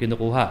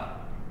kinukuha.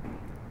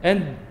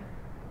 And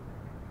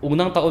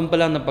unang taon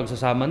pa lang ng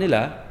pagsasama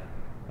nila,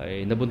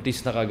 ay nabuntis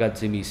na kaagad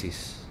si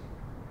Mrs.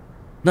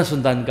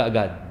 Nasundan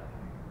kaagad.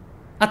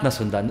 At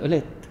nasundan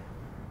ulit.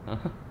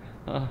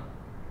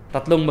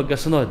 Tatlong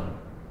magkasunod.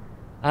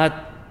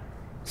 At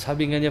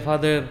sabi nga niya,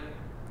 Father,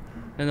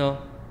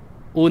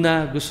 una,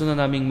 gusto na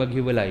naming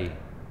maghiwalay.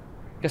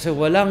 Kasi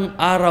walang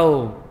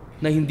araw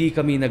na hindi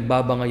kami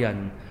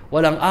nagbabangayan.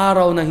 Walang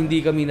araw na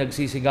hindi kami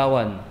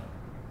nagsisigawan.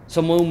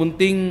 Sa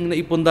munting na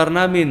ipundar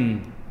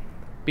namin,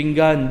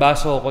 pinggan,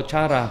 baso,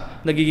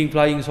 kutsara, nagiging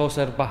flying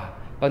saucer pa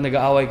pag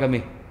nag-aaway kami.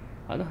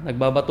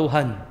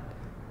 Nagbabatuhan.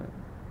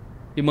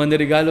 Yung mga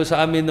nirigalo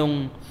sa amin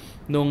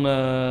nung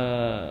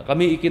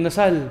kami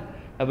ikinasal,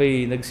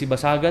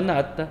 nagsibasagan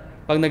na at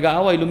pag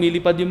nag-aaway,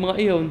 lumilipad yung mga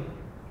iyon.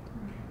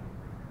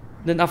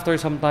 Then after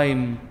some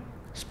time,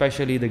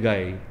 especially the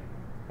guy,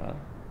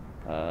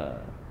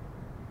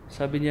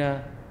 sabi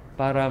niya,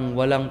 parang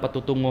walang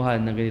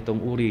patutunguhan ng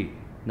ganitong uri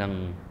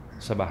ng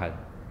sabahan.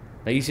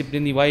 Naisip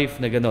din ni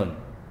wife na ganon.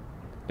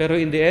 Pero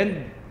in the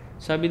end,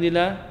 sabi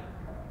nila,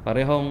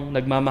 parehong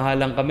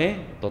nagmamahalang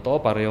kami.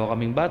 Totoo, pareho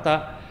kaming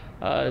bata.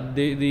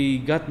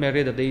 They got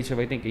married at the age of,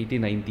 I think,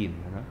 18, 19.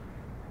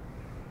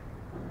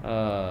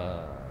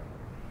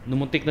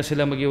 Numuntik na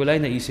sila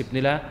maghiwalay, naisip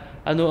nila,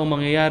 ano ang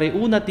mangyayari?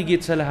 Una,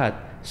 tigit sa lahat,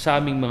 sa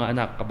aming mga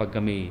anak kapag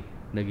kami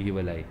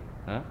naghiwalay.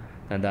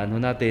 Tandaan ho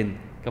natin,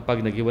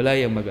 kapag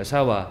naghiwalay ang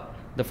mag-asawa,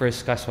 the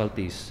first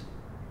casualties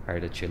are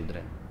the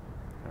children.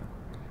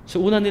 So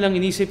una nilang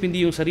inisip,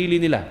 hindi yung sarili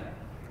nila,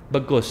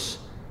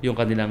 bagkus yung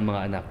kanilang mga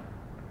anak.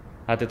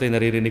 At ito'y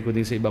naririnig ko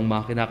din sa ibang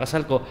mga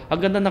kinakasal ko, ang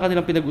ganda na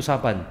kanilang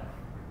pinag-usapan.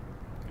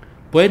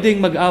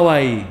 Pwedeng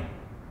mag-away,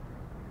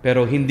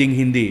 pero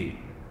hinding-hindi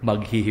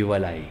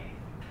maghihiwalay.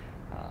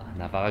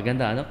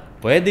 Napakaganda, ano?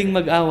 Pwedeng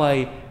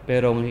mag-away,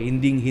 pero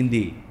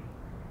hinding-hindi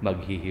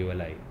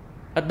maghihiwalay.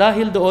 At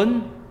dahil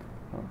doon,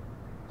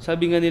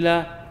 sabi nga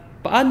nila,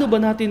 paano ba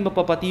natin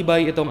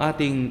mapapatibay itong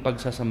ating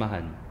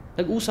pagsasamahan?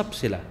 Nag-usap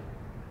sila.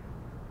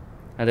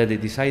 And then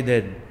they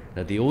decided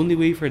that the only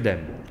way for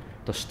them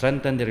to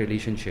strengthen the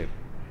relationship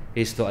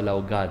is to allow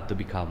God to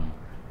become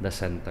the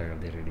center of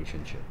the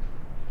relationship.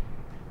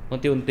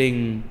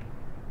 Unti-unting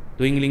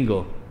tuwing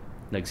linggo,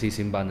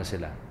 nagsisimba na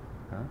sila.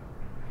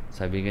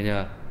 Sabi nga niya,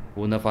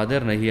 una,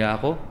 Father, nahiya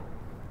ako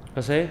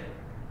kasi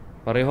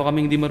pareho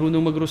kaming di marunong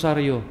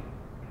magrosaryo.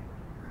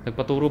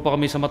 Nagpaturo pa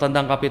kami sa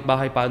matandang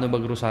kapitbahay paano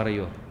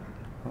magrosaryo.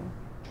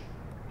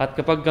 At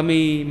kapag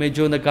kami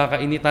medyo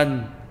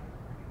nagkakainitan,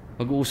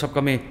 mag-uusap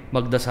kami,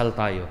 magdasal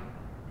tayo.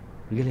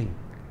 Ang galing.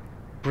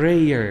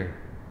 Prayer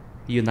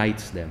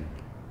unites them.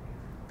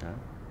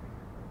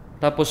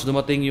 Tapos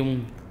dumating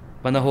yung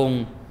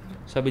panahong,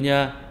 sabi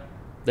niya,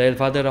 dahil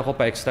Father ako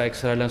pa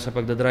extra lang sa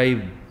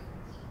pagdadrive,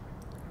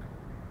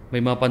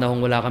 may mga panahong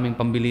wala kaming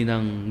pambili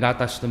ng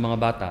gatas ng mga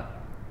bata.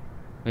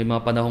 May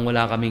mga panahong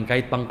wala kaming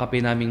kahit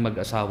pangkape naming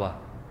mag-asawa.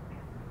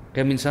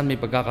 Kaya minsan may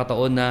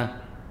pagkakataon na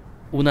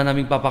una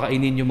naming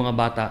papakainin yung mga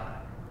bata.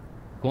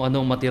 Kung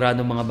anong matira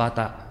ng mga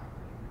bata,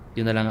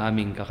 yun na lang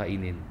aming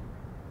kakainin.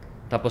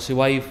 Tapos si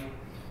wife,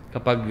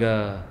 kapag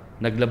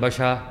naglaba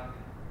siya,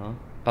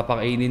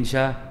 papakainin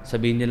siya,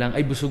 sabihin niya lang,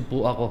 ay busog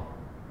po ako.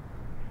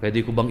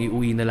 Pwede ko bang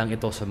iuwi na lang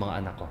ito sa mga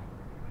anak ko?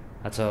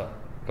 At sa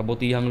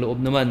kabutihang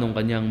loob naman ng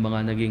kanyang mga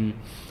naging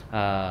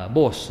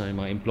boss,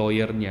 yung mga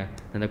employer niya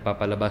na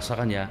nagpapalabas sa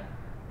kanya,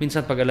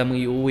 minsan pag alam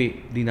mong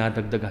iuwi,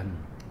 dinadagdagan.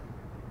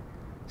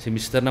 Si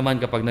Mr. naman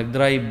kapag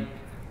nag-drive,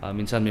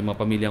 minsan may mga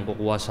pamilyang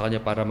kukuha sa kanya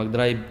para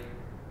mag-drive,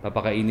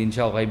 papakainin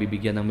siya o kaya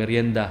bibigyan ng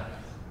merienda.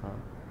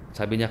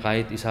 Sabi niya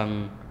kahit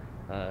isang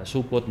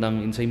supot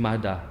ng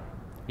ensaymada,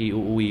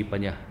 iuuwi pa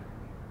niya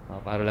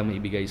para lang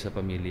maibigay sa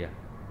pamilya.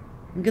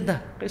 Ang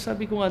ganda. Kaya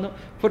sabi ko nga,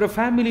 for a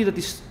family that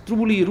is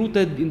truly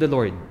rooted in the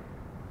Lord,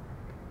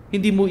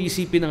 hindi mo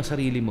iisipin ang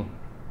sarili mo.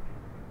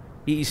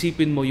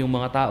 Iisipin mo yung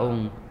mga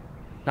taong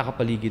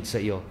nakapaligid sa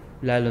iyo,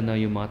 lalo na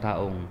yung mga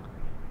taong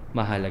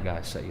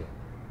mahalaga sa iyo.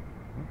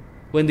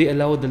 When they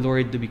allowed the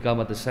Lord to become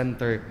at the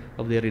center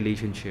of their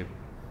relationship,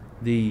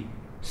 they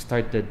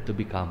started to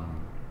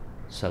become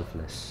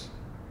selfless.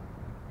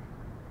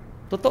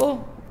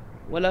 Totoo,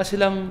 wala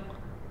silang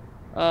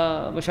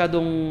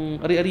masyadong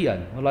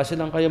ari-arian, wala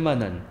silang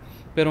kayamanan,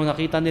 pero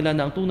nakita nila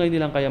na ang tunay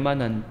nilang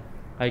kayamanan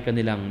ay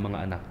kanilang mga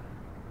anak.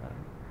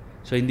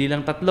 So hindi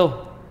lang 3,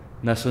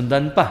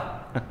 nasundan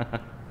pa.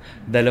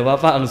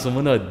 2 pa ang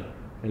sumunod,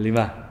 5.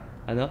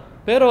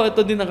 Pero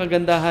ito din ang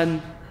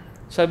kagandahan,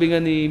 sabi nga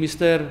ni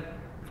Mr.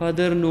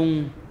 Father,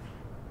 nung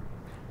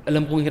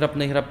alam kong hirap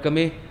na hirap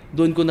kami,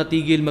 doon ko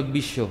natigil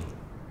magbisyo.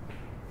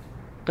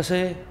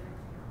 Kasi,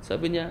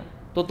 sabi niya,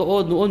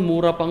 totoo, noon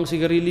mura pang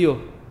sigarilyo.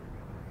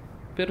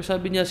 Pero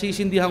sabi niya,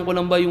 sisindihan ko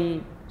lang ba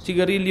yung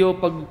sigarilyo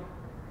pag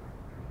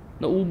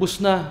naubos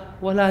na,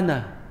 wala na.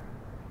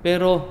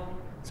 Pero,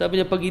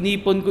 sabi niya, pag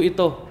inipon ko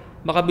ito,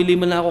 makabili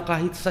man lang ako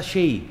kahit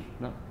sachet.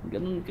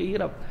 Ganun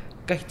kahirap.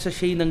 Kahit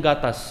sachet ng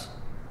gatas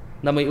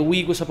na may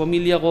uwi ko sa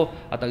pamilya ko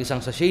at ang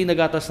isang sachet na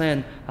gatas na yan,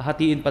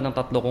 hahatiin pa ng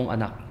 3 kong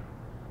anak.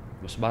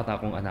 Mas bata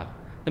kong anak.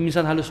 Na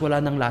minsan halos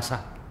wala ng lasa.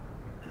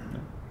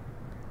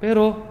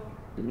 Pero,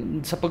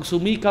 sa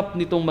pagsumikap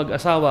nitong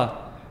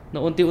mag-asawa,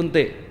 na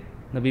unti-unti,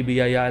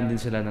 nabibiyayaan din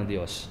sila ng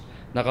Diyos.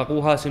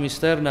 Nakakuha si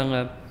Mr. ng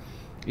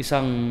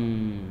isang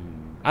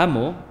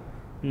amo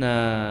na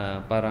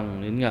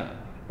parang, yun nga,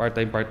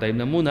 part-time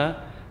na muna,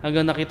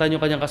 hanggang nakita nyo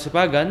kanyang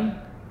kasipagan,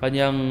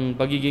 kanyang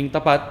pagiging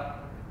tapat,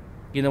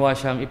 ginawa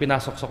siyang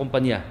ipinasok sa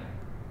kumpanya.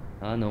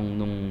 Nung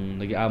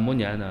nag-iamo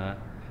niya na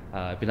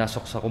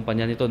ipinasok sa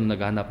kumpanya nito nung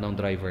naghahanap ng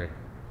driver.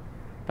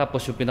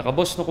 Tapos yung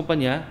pinaka-boss ng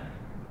kumpanya,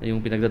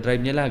 yung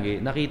pinagdadrive niya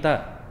lagi,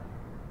 nakita,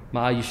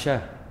 maayos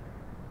siya.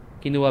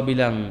 Kinuha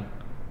bilang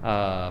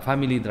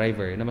family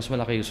driver na mas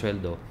malaki yung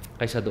sweldo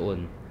kaysa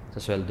doon sa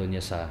sweldo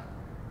niya sa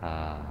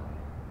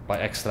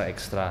pa-extra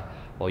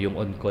o yung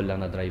on-call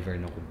lang na driver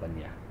ng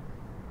kumpanya.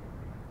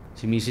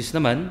 Si Mrs.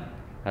 naman,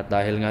 at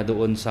dahil nga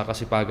doon sa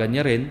kasipagan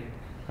niya rin,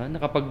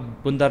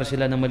 nakapagpundar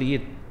sila ng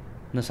maliit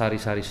na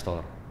sari-sari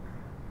store.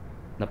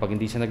 Na pag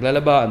hindi siya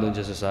naglalaba, andun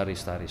siya sa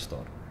sari-sari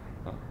store.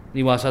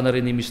 Niwasan na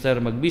rin ni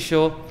Mr.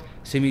 magbisyo,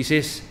 si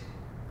Mrs.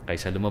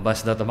 kaysa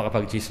lumabas na ito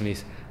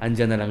makapag-chismis,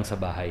 andyan na lang sa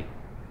bahay.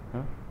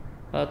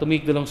 To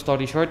make the long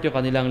story short, yung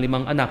kanilang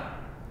 5 anak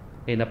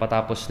ay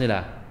napatapos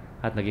nila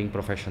at naging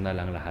professional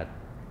ang lahat.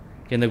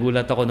 Kaya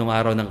nagulat ako nung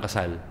araw ng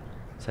kasal.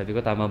 Sabi ko,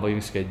 tama ba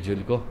yung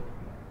schedule ko?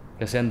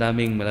 Kasi ang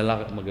daming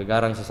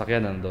magagarang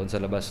sasakyan nandoon sa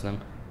labas ng...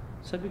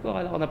 Sabi ko,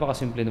 akala ko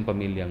napakasimple ng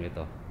pamilyang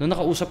ito. Nung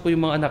nakausap ko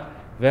yung mga anak,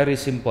 very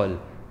simple,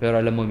 pero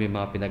alam mo may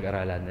mga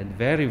pinag-aralan and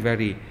very,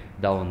 very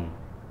down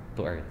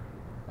to earth.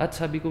 At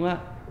sabi ko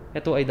nga,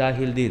 ito ay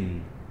dahil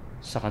din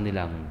sa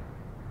kanilang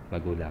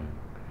magulang.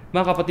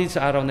 Mga kapatid,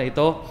 sa araw na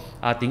ito,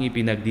 ating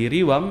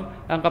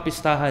ipinagdiriwang ang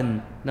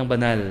kapistahan ng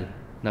banal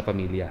na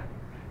pamilya.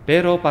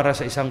 Pero para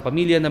sa isang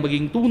pamilya na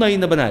maging tunay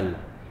na banal,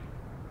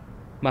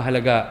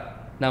 mahalaga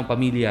na ang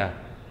pamilya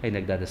ay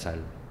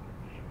nagdadasal.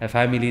 A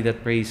family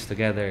that prays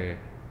together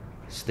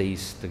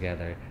stays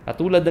together. At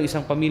tulad ng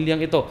isang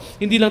pamilyang ito,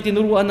 hindi lang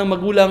tinuruan ng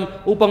magulang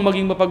upang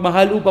maging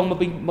mapagmahal, upang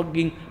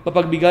maging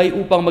mapagbigay,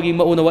 upang maging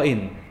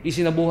maunawain.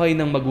 Isinabuhay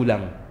ng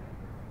magulang.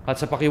 At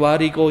sa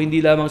pakiwari ko,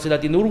 hindi lamang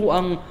sila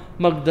tinuruang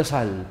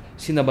magdasal,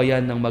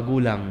 sinabayan ng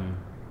magulang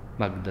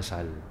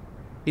magdasal.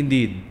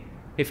 Indeed,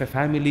 if a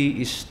family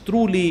is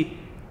truly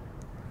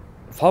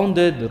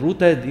founded,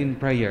 rooted in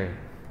prayer,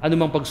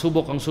 anumang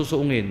pagsubok ang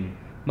susuungin,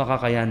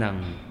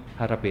 makakayanang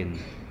harapin.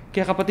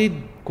 Kaya kapatid,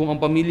 kung ang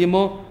pamilya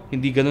mo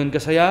hindi ganoon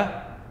kasaya,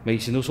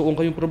 may sinusuong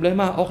kayong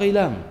problema, okay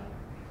lang.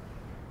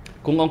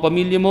 Kung ang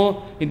pamilya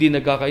mo hindi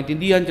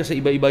nagkakaintindihan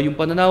kasi iba-iba yung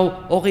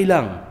pananaw, okay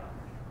lang.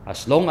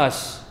 As long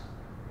as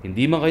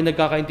hindi man kayo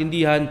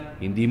nagkakaintindihan,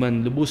 hindi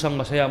man lubusang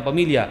masaya ang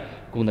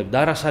pamilya, kung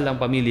nagdarasal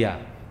ang pamilya,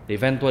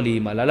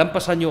 Eventually,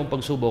 malalampasan niyo ang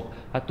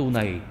pagsubok at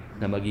tunay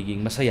na magiging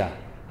masaya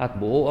at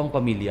buo ang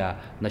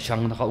pamilya na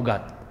siyang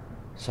nakaugat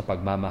sa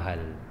pagmamahal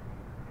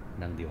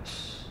ng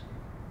Diyos.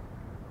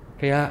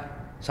 Kaya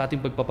sa ating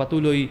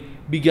pagpapatuloy,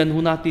 bigyan ho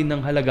natin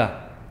ng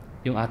halaga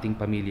yung ating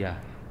pamilya.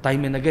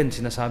 Time and again,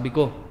 sinasabi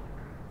ko,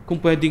 kung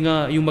pwede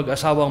nga yung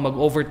mag-asawang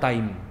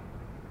mag-overtime,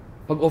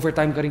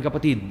 pag-overtime ka rin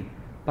kapatid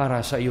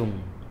para sa iyong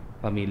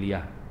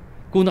pamilya.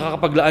 Kung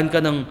nakakapaglaan ka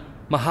ng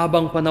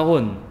mahabang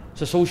panahon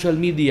sa social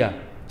media,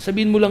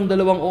 sabihin mo lang 2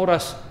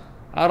 oras,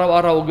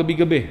 araw-araw o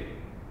gabi-gabi.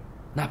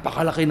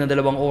 Napakalaki ng 2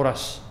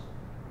 oras,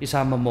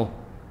 isama mo.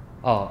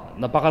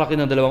 Napakalaki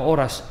ng 2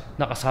 oras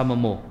na kasama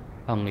mo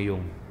ang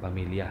iyong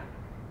pamilya.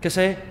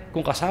 Kasi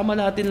kung kasama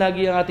natin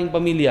lagi ang ating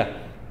pamilya,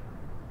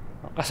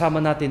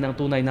 kasama natin ang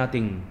tunay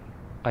nating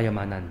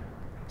kayamanan.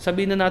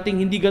 Sabihin na natin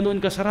hindi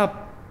ganoon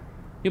kasarap.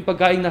 Yung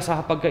pagkain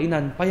nasa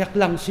hapagkainan, payak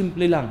lang,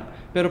 simple lang.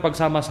 Pero pag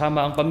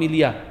sama-sama ang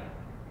pamilya,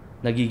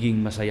 nagiging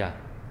masaya.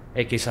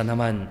 Kaysa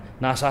naman,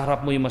 nasa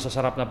harap mo yung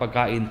masasarap na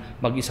pagkain,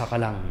 mag-isa ka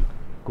lang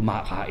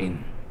kumakain.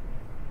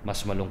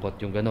 Mas malungkot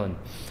yung ganon.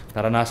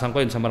 Naranasan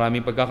ko yun sa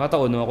maraming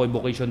pagkakataon nung ako'y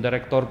vocation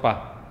director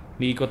pa.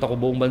 Miikot ako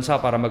buong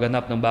bansa para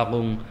maghanap ng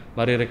bagong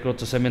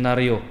marirecruit sa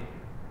seminaryo.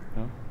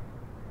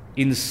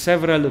 In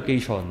several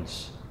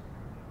occasions,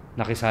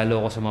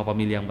 nakisalo ako sa mga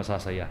pamilyang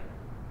masasaya.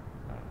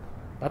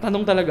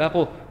 Tatanong talaga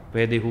ako,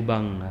 pwede ho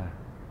bang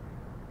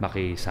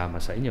makisama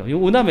sa inyo?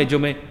 Yung una,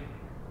 medyo may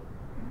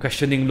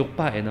questioning look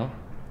pa, no?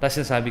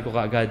 Tapos sabi ko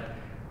kaagad,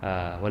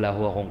 wala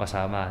ho akong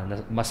kasama.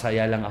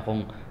 Masaya lang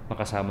akong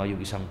makasama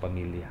yung isang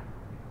pamilya.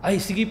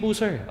 Ay, sige po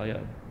sir.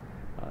 Ayan.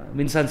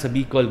 Minsan sa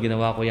Bicol,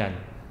 ginawa ko yan.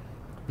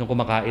 Nung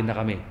kumakain na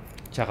kami,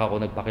 tsaka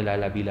ako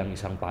nagpakilala bilang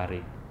isang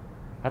pare.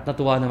 At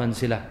natuwa naman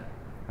sila.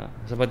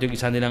 Sapat yung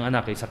isa nilang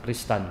anak, isa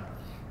Kristan.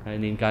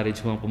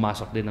 Ini-encourage mo ang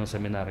pumasok din ng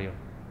seminaryo.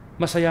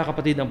 Masaya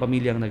kapatid ang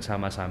pamilyang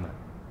nagsama-sama.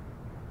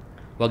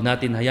 Huwag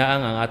natin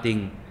hayaang ang ating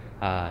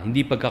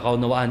hindi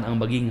pagkakaunawaan ang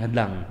maging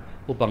hadlang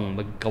upang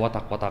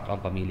magkawatak-watak ang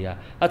pamilya.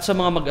 At sa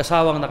mga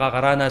mag-asawang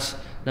nakakaranas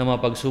ng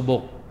mga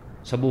pagsubok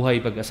sa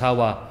buhay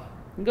pag-asawa,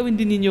 gawin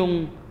din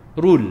ninyong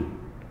rule.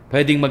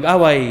 Pwedeng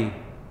mag-away,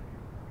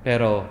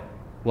 pero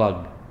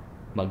huwag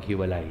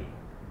maghiwalay.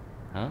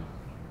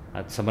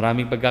 At sa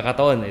maraming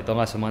pagkakataon, ito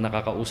nga sa mga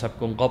nakakausap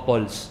kong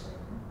couples,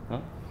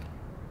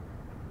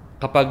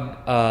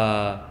 kapag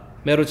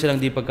meron silang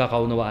di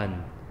pagkakaunawaan,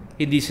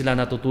 hindi sila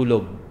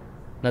natutulog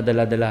na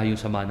dala-dala yung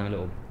sama ng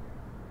loob.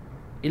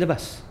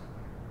 Ilabas.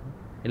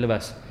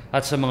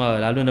 At sa mga,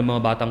 lalo na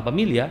mga batang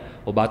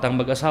pamilya o batang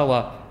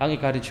mag-asawa, ang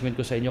encouragement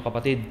ko sa inyo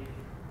kapatid,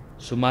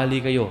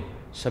 sumali kayo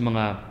sa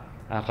mga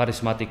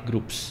charismatic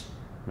groups.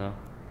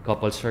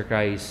 Couples for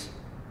Christ,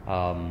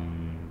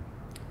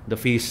 The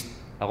Feast.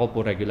 Ako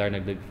po regular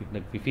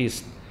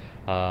nag-feast.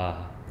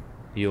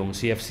 Yung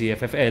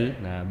CFCFFL,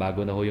 na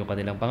bago na ho yung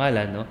kanilang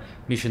pangalan,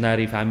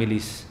 Missionary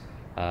Families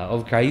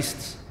of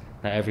Christ,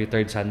 na every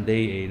third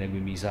Sunday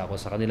nagmimisa ako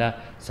sa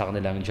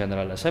kanilang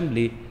General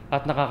Assembly,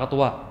 at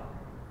nakakatuwa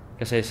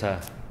kasi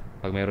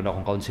pag mayroon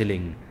akong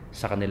counseling,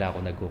 sa kanila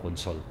ako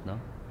nagko-consult.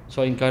 So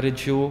I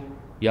encourage you,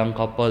 young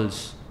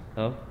couples,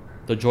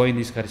 to join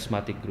these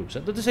charismatic groups.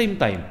 At the same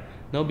time,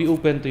 be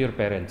open to your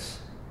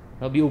parents.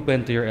 Be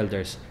open to your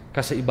elders.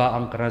 Kasi iba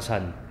ang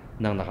karanasan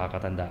ng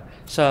nakakatanda.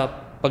 Sa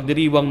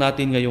pagdiriwang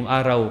natin ngayong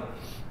araw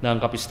ng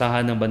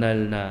kapistahan ng banal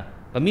na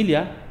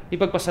pamilya,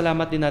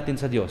 ipagpasalamat din natin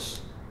sa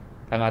Diyos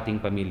ang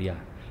ating pamilya.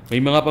 May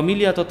mga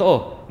pamilya,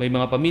 totoo, may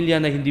mga pamilya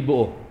na hindi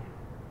buo.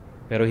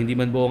 Pero hindi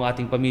man buo ang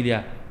ating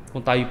pamilya,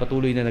 kung tayo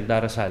patuloy na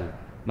nagdarasal,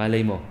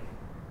 malay mo,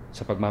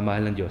 sa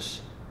pagmamahal ng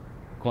Diyos,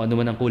 kung ano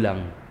man ang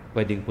kulang,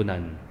 pwedeng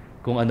punan.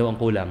 Kung ano ang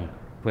kulang,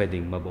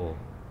 pwedeng mabuo.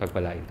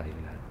 Pagpalain tayo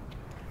lahat.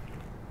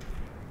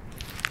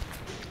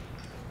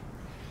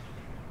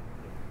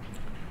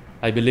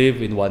 I believe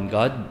in one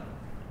God.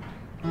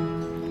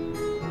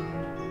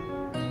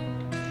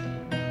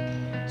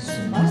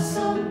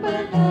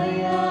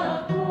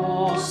 Sumasampalataya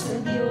ako sa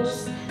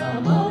Diyos,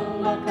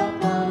 Amang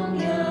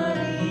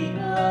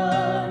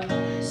makapangyarihan,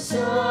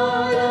 sa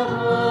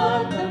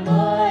lahat na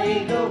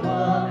may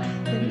gawa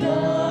ng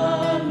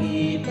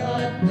langit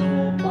at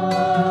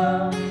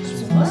lupa.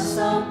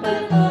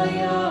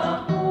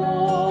 Sumasampalataya ako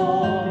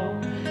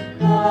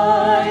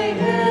kay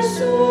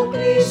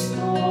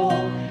Jesucristo,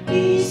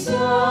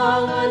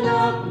 isang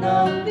anak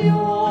ng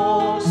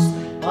Diyos,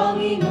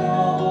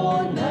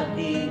 Panginoon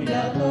nating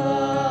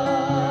lahat.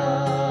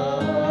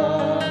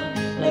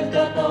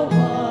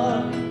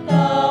 Nagkatawang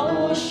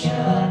tao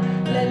siya,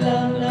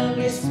 lalang ng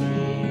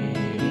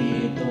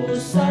Espiritu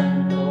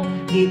Santo,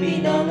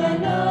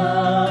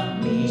 ibinanganak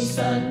ni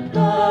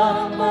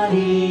Santa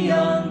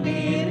Mariang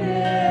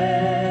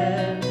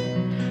Birhen.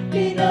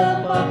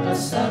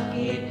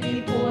 Pinapakasakit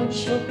ni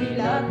Poncio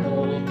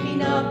Pilato,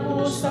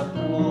 pinako sa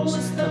krus,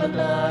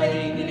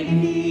 namatay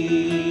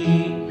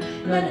niliglig,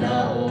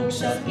 nanaog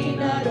sa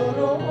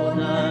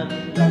kinaroroonan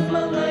ng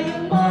mga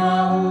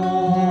yumao.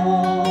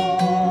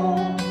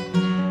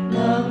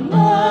 Nang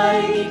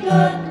may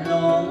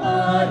ikatlong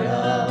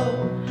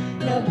araw,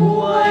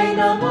 nabuhay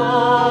na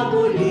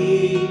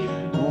maguli,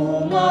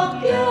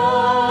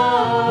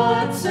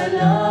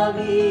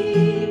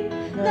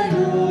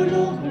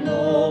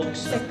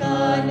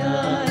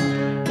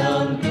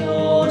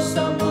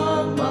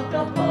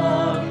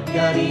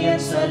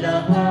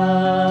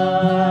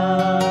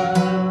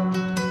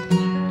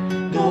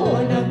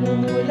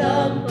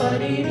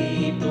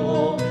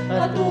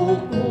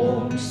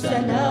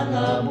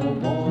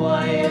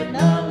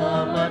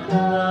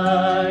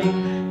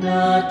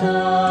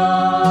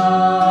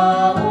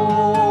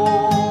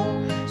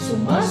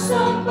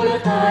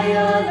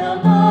 Mananampalataya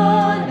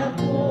naman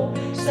ako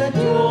sa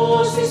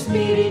Diyos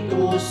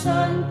Espiritu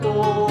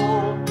Santo,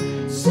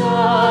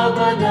 sa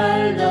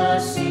banal na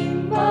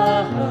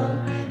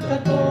simbahang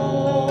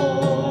Katolika,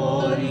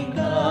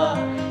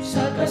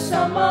 sa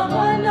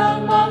kasamahan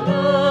ng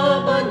mga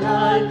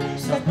banal,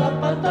 sa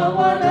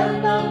kapatawaran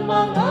ng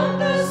mga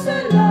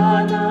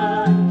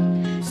kasalanan,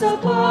 sa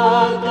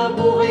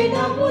pagkabuhay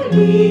na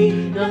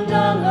muli ng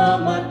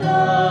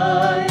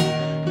nangamatay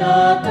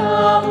na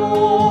tao,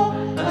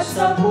 at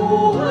sa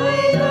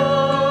buhay na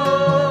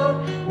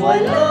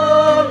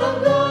walang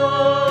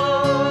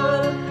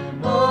hanggan.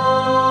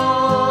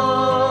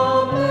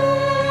 Amen.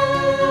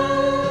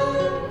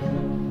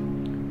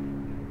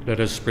 Let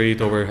us pray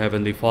to our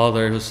Heavenly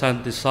Father who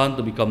sent His Son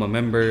to become a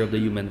member of the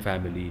human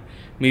family.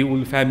 May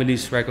all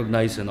families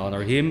recognize and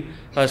honor Him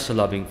as a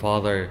loving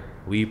Father.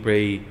 We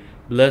pray,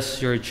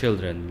 bless your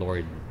children,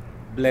 Lord.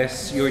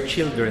 Bless your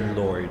children,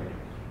 Lord.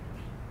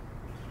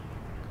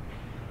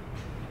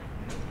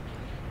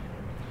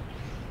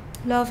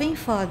 Loving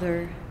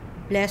Father,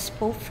 bless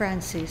Pope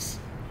Francis,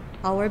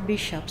 our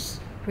bishops,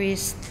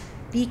 priests,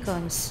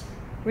 deacons,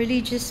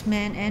 religious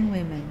men and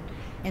women,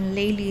 and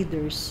lay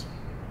leaders.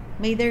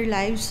 May their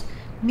lives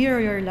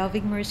mirror your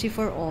loving mercy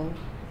for all,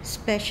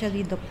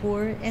 especially the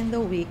poor and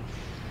the weak.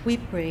 We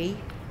pray.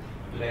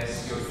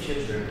 Bless your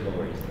children,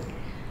 Lord.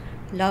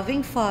 Loving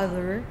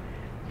Father,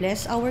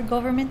 bless our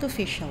government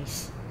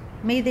officials.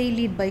 May they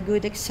lead by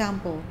good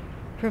example,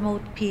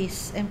 promote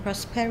peace and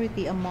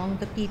prosperity among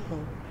the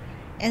people,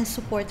 and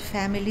support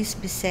families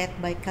beset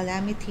by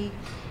calamity,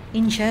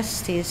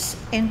 injustice,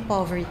 and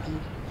poverty.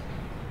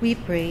 We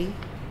pray.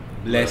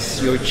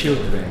 Bless your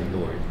children,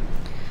 Lord.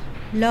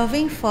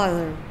 Loving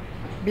Father,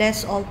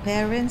 bless all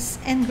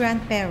parents and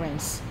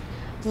grandparents.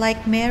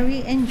 Like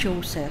Mary and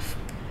Joseph,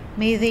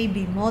 may they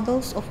be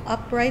models of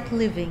upright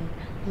living,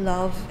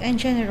 love, and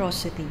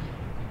generosity.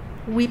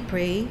 We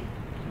pray.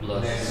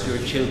 Bless your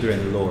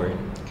children, Lord.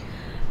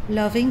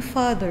 Loving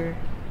Father,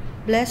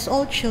 bless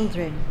all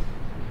children.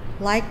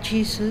 Like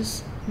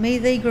Jesus, may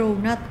they grow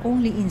not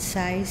only in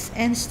size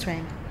and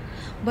strength,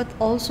 but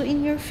also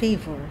in your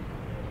favor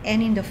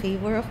and in the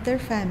favor of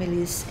their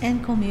families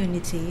and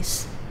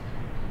communities.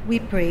 We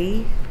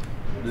pray.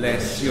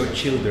 Bless your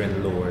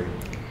children, Lord.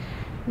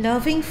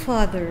 Loving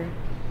Father,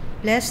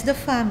 bless the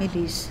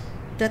families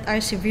that are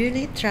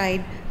severely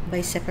tried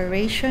by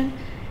separation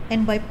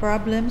and by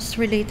problems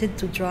related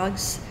to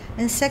drugs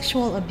and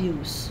sexual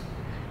abuse.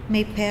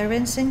 May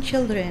parents and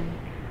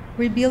children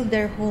rebuild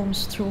their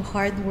homes through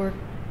hard work,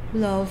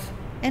 love,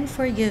 and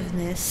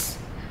forgiveness.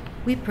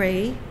 We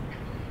pray.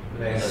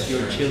 Bless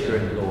your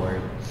children, Lord.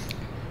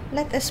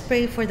 Let us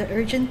pray for the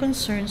urgent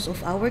concerns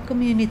of our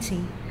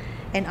community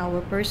and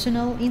our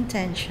personal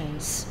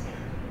intentions.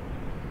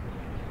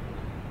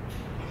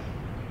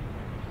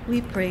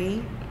 We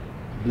pray.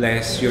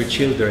 Bless your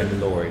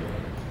children, Lord.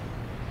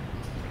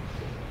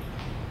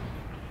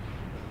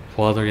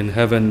 Father in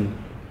heaven,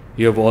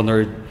 you have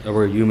honored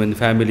our human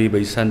family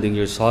by sending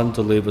your Son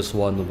to live as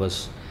one of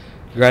us.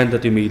 Grant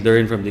that we may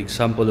learn from the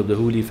example of the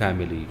Holy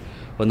Family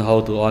on how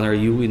to honor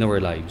you in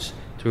our lives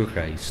through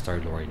Christ our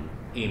Lord.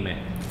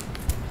 Amen.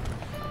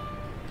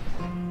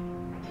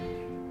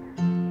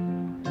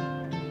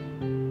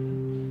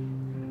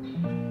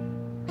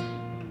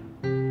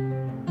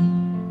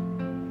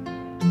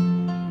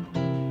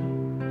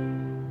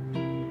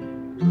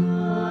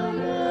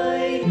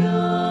 Alay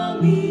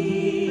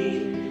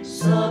namin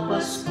sa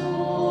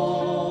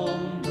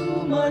Paskong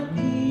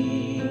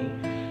dumating,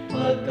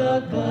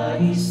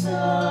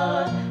 pagkakaisa,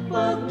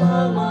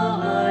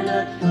 pagmamahal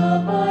at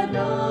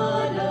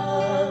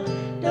kabanalang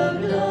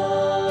taglay.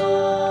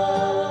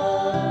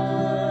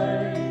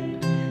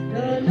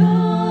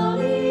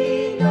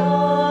 Dalangin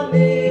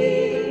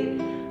namin,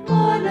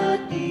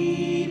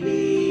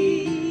 manatili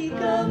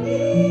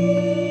kami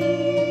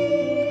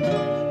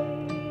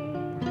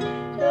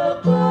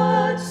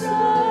dapat sa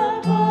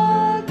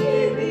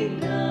pag-ibig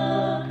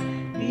na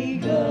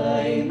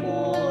bigay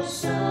mo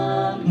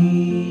sa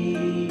amin.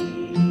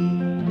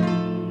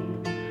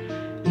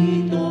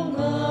 Itong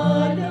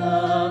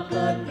anak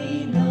at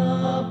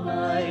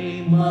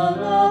tinapay,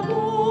 mga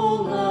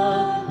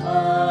bungang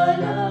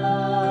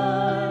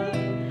alay,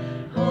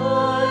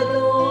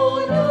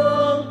 halo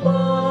ng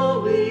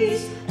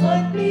pawis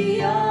at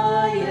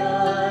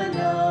biyaya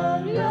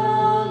ng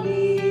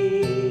langit.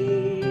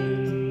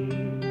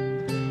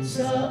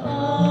 Sa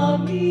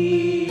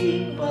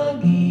aming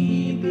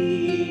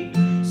pag-ibig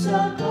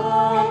sa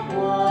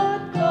kapwa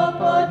at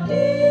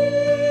kapatid,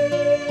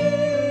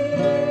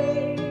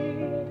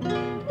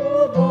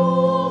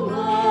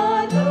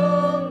 hubungan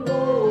ng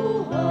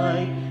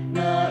buhay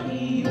na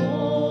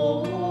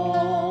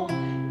iyong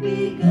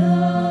bigay.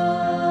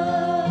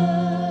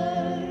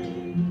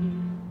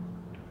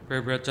 Pray,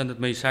 brethren, that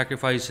my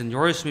sacrifice and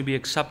yours may be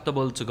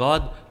acceptable to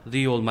God,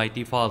 the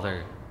Almighty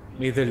Father.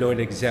 May the Lord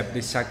accept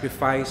this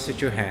sacrifice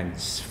at your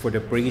hands for the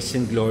praise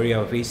and glory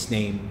of His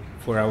name,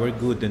 for our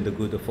good and the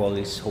good of all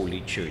His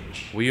holy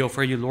church. We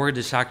offer you, Lord,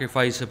 the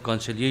sacrifice of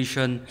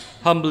conciliation,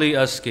 humbly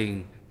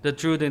asking that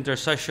through the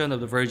intercession of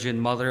the Virgin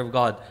Mother of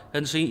God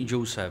and Saint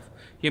Joseph,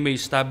 you may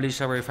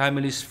establish our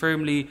families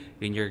firmly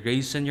in your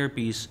grace and your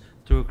peace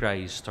through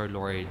Christ our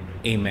Lord.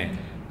 Amen.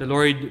 The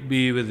Lord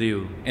be with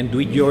you. And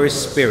with your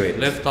spirit,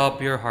 Lift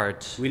up your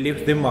hearts. we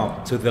lift them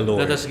up to the Lord.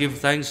 Let us give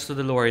thanks to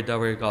the Lord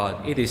our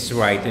God. It is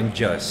right and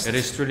just. It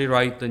is truly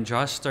right and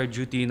just, our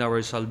duty and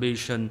our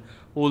salvation,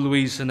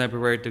 always and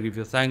everywhere to give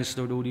you thanks,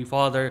 Lord, Holy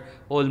Father,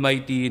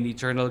 Almighty and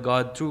eternal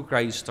God, through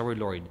Christ our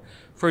Lord.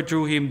 For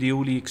through him the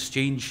holy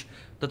exchange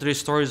that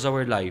restores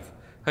our life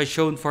has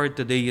shown forth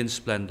today in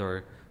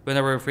splendor. When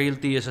our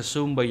frailty is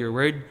assumed by your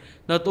word,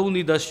 not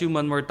only does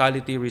human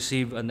mortality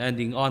receive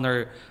unending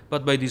honor,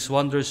 but by this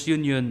wondrous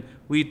union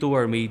we too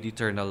are made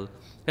eternal.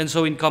 And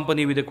so in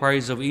company with the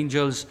choirs of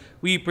angels,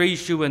 we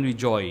praise you and with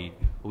joy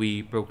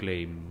we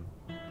proclaim.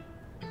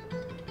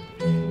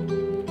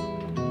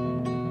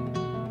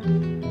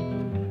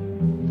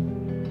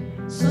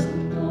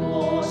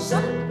 Santo,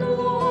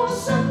 Santo,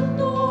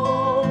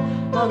 Santo,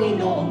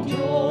 Panginoong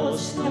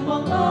Diyos ng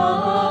mga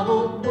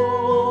hukbo.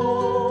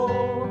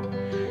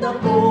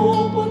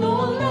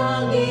 Napupuno ang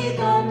langit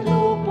at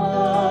lupa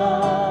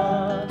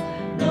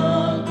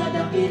ng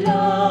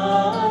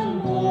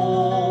kadakilaan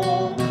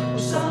mo.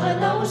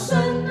 Hosana,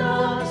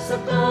 Hosana sa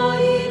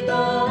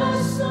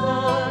kaitaasan.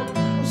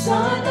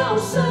 Hosana,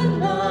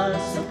 Hosana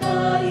sa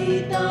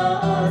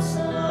kaitaasan.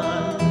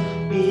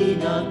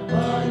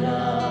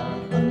 Pinagpala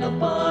ang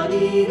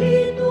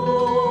naparirito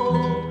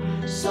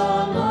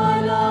sa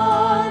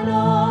ngalan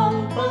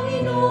ng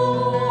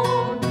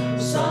Panginoon.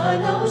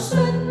 Hosana,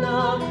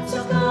 Hosana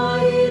sa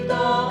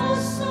kaitaasan.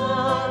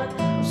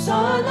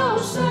 Hosana,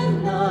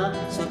 Hosana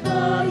sa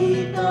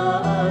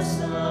kaitaasan.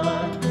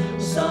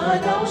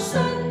 Hosana,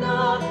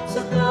 Hosana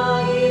sa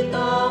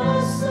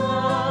kaitaasan.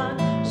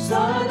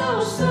 Hosana,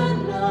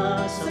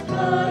 Hosana sa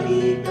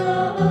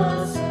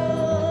kaitaasan.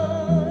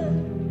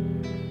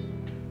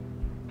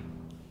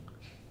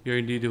 You are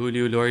indeed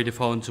holy, O Lord, the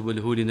fount of all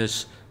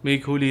holiness.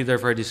 Make holy,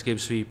 therefore, these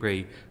gifts, we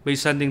pray, by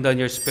sending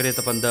down your Spirit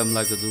upon them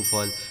like the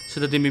dewfall,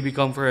 so that they may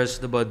become for us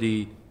the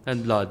body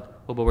and blood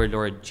of our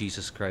Lord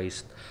Jesus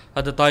Christ.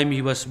 At the time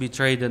he was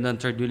betrayed and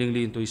entered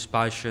willingly into his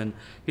passion,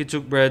 he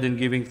took bread and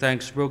giving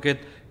thanks, broke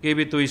it, gave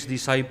it to his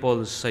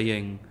disciples,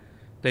 saying,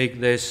 Take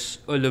this,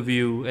 all of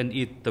you, and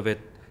eat of it,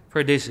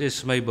 for this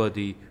is my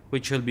body,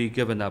 which shall be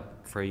given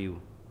up for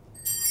you.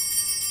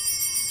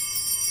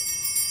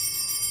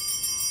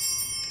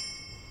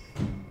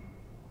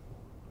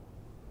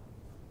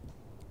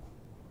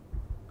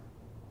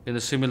 In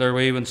a similar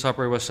way, when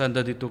supper was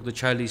ended, he took the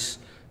chalice,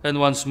 and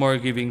once more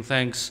giving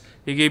thanks,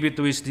 he gave it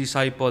to his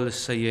disciples,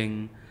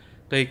 saying,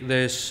 Take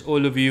this,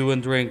 all of you,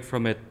 and drink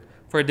from it,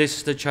 for this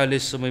is the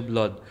chalice of my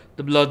blood,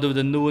 the blood of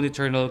the new and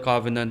eternal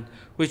covenant,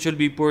 which will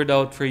be poured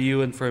out for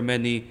you and for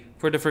many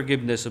for the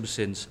forgiveness of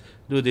sins.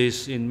 Do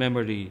this in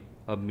memory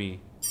of me.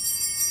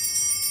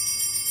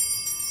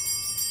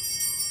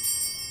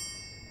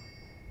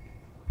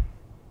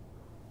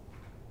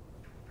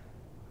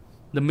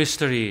 The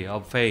mystery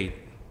of faith.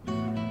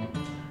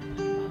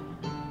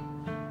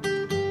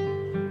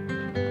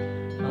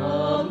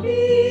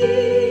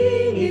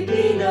 Aming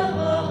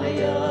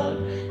ipinahayag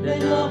na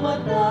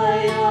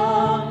namatay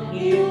ang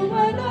iyong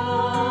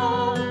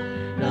anak,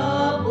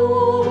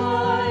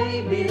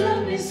 nabuhay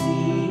bilang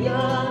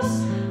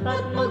Mesiyas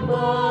at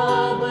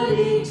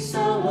magbabalik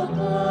sa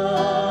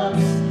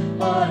wakas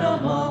para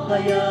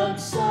makayag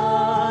sa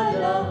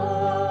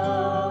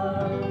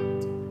lahat.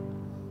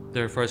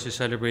 Therefore, as we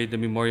celebrate the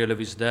memorial of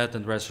his death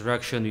and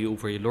resurrection, we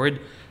offer you,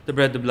 Lord, the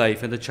bread of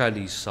life and the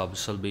chalice of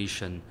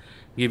salvation,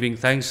 giving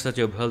thanks that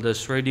you have held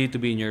us worthy to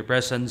be in your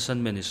presence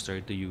and minister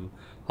to you.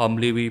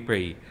 Humbly we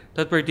pray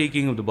that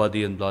partaking of the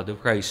body and blood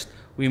of Christ,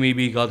 we may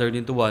be gathered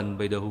into one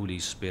by the Holy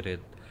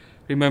Spirit.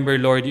 Remember,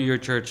 Lord, your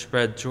church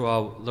spread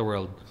throughout the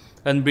world,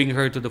 and bring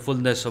her to the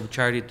fullness of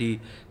charity,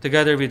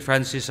 together with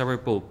Francis our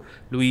Pope,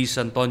 Luis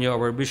Antonio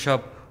our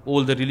Bishop,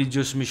 all the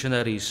religious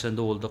missionaries, and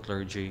all the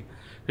clergy.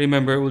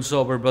 Remember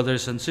also our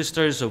brothers and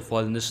sisters who have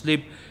fallen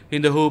asleep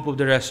in the hope of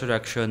the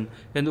resurrection,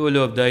 and all who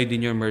have died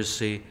in your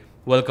mercy.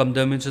 Welcome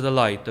them into the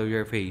light of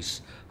your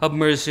face. Have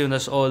mercy on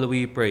us all,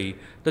 we pray,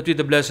 that with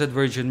the Blessed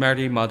Virgin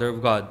Mary, Mother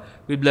of God,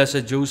 with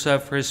blessed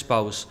Joseph, her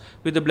spouse,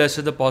 with the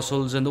blessed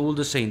apostles and all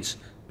the saints,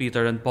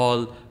 Peter and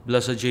Paul,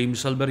 blessed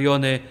James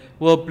Alberione,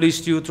 who have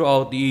pleased you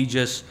throughout the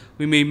ages,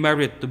 we may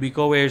merit to be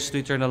co-heirs to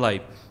eternal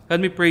life,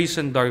 and we praise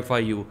and glorify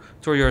you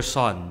through your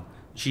Son,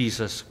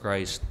 Jesus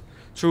Christ.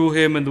 Through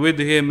him and with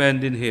him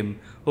and in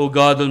him, O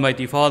God,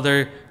 Almighty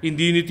Father, in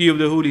the unity of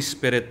the Holy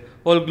Spirit,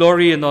 all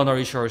glory and honor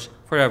is yours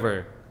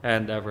forever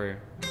and ever.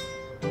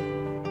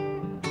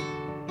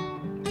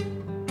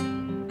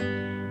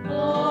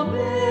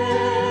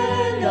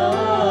 Amen,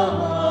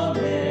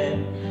 amen,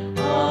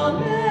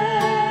 amen,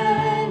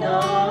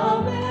 amen,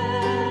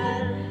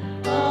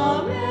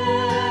 amen,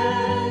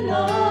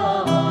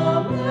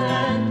 amen,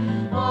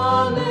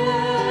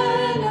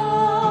 amen,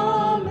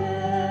 amen.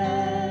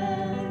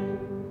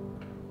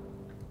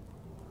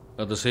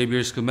 At the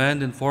Savior's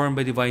command, informed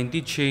by divine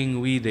teaching,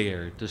 we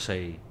dare to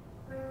say,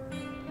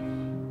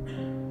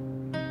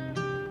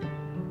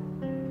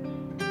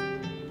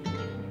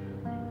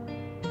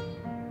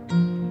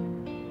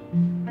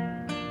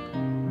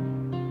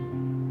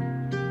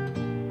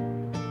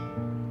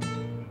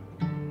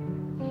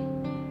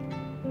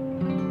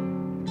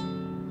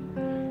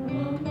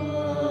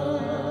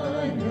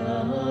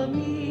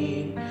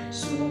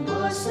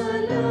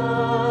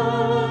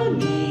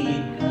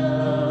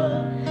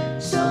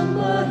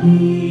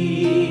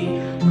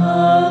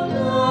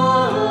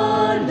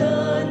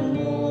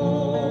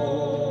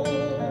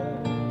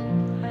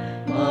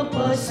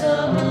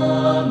 mapasa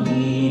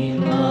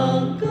amin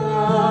ang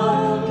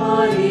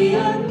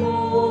kaharian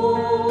mo.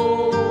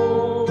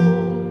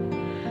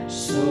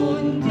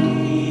 Sundin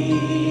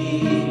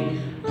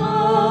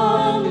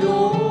ang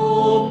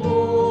loob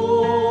mo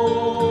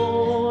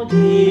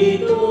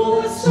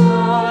dito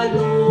sa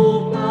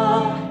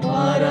lupa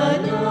para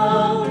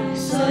nang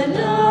sa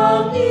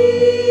langit.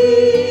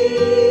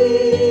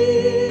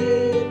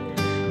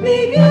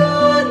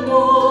 Bigyan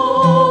mo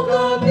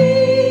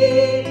kami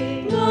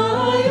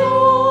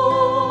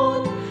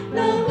ngayon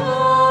ng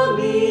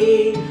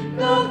aming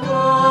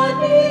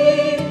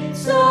kakanin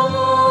sa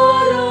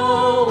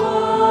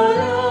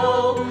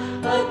araw-araw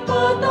at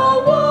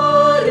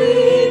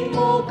patawarin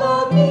mo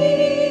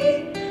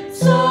kami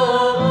sa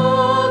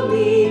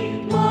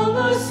aming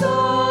mga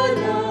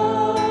sala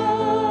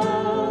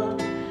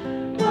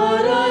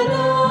para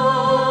na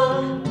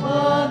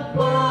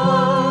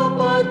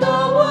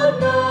magpapatawad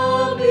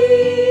namin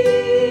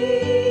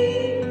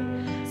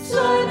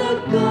sa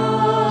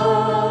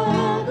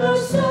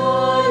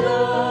nagkakasala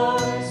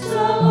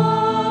sa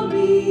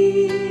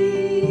amin.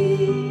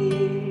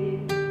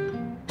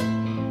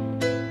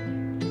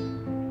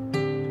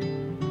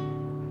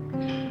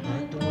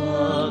 At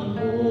huwag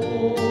mo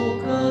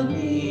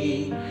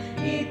kami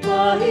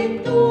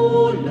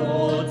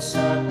ipahintulot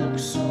sa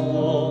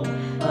tukso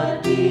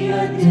at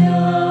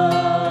iadya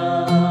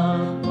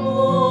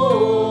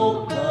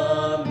mo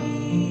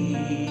kami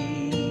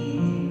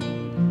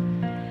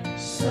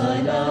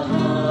sa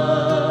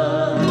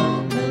lahat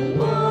ng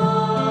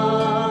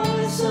masama,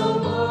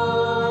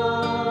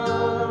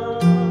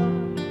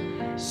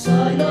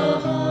 sa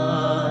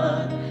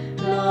lahat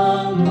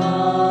ng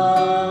masama.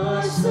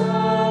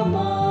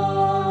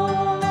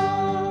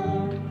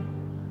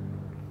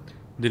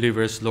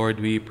 Deliver us,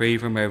 Lord, we pray,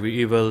 from every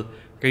evil.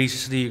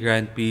 Graciously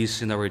grant peace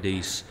in our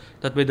days,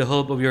 that by the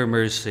help of your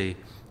mercy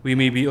we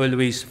may be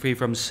always free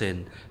from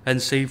sin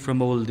and safe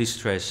from all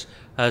distress,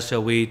 as we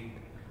await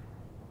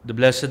the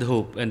blessed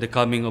hope and the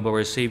coming of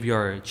our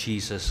Savior,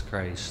 Jesus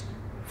Christ.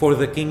 For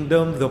the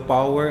kingdom, the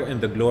power, and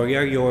the glory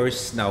are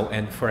yours, now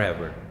and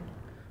forever.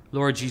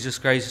 Lord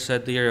Jesus Christ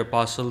said to your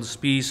apostles,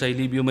 "Peace I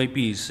leave you, my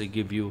peace I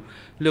give you.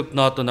 Look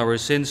not on our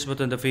sins, but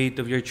on the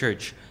faith of your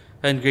church,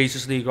 and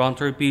graciously grant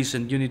her peace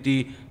and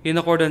unity in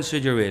accordance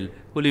with your will,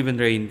 who live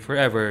and reign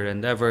forever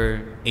and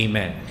ever."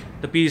 Amen.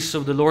 The peace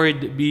of the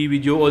Lord be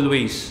with you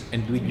always.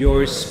 And with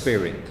your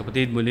spirit.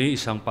 Kapatid, muli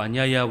isang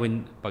paanyaya,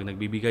 pag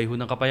nagbibigay ho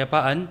ng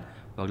kapayapaan,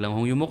 wag lang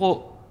hong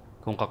yumuko.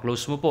 Kung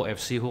ka-close mo po,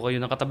 FC ho kayo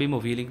ng katabi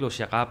mo, feeling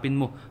close, yakapin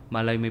mo,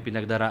 malay may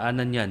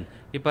pinagdaraanan yan,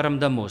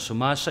 iparamdam mo,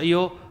 sumasa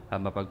iyo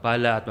ang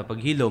mapagpala at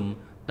mapaghilom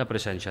na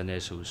presensya ni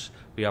Jesus.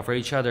 We offer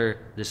each other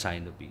the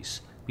sign of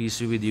peace.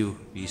 Peace be with you.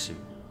 Peace be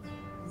with you.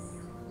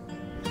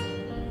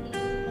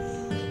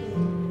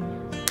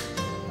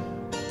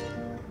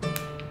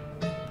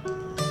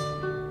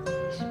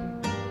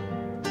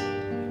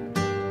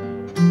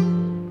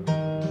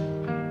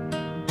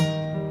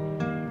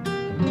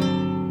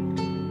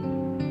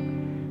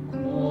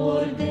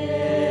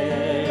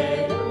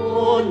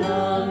 Cordero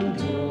ng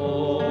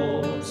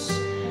Diyos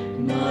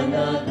na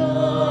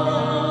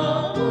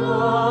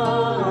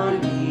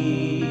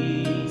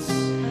nag-aalis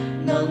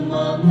ng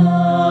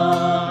mga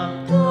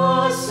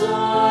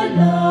kasalanan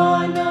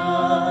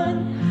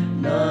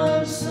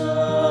ng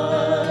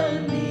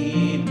sanlibutan.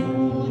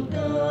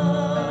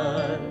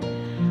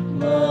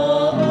 Maawa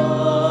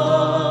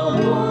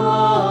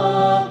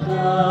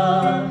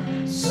ka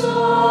sa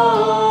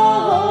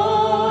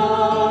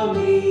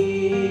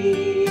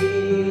amin.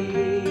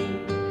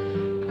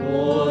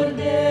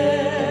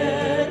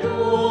 Cordero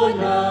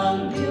ng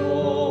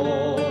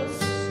Diyos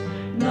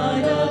na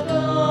nag-aalis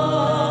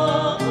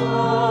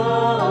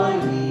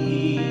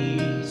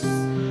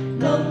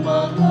ng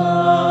mga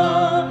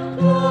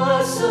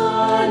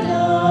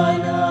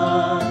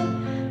kasalanan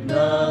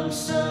ng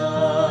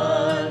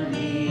sanlibutan.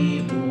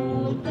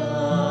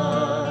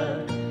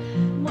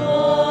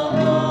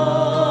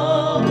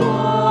 Maawa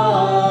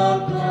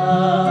ka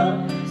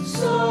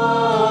sa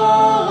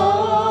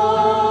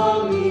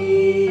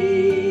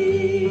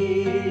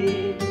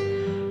amin.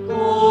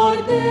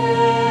 Cordero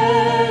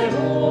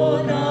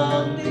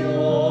ng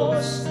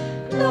Diyos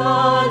na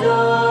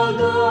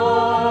nag-aalis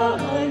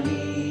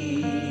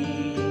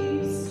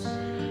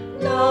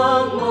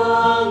ng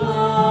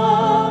mga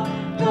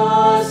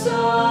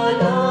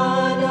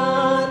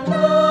kasalanan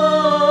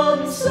ng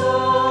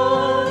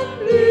sanlibutan.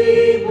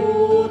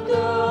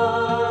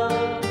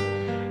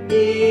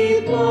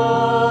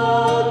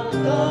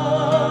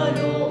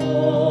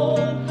 Ipagkaloob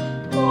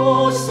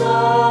mo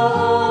sa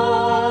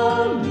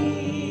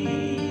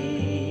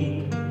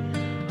amin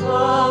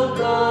ang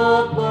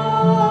kapayapaan.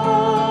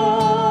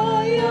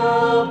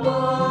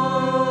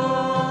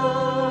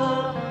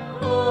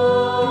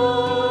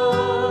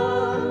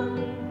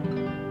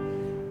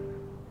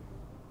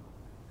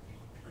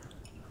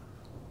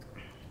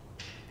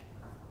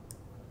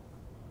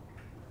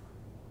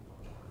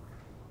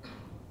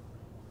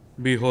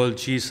 Behold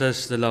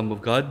Jesus, the Lamb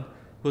of God,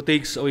 who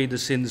takes away the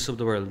sins of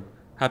the world.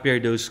 Happy are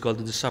those called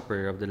to the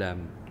supper of the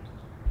Lamb.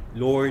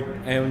 Lord,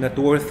 I am not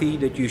worthy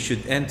that you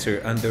should enter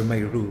under my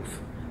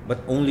roof, but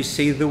only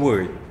say the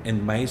word,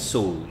 and my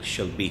soul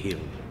shall be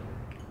healed.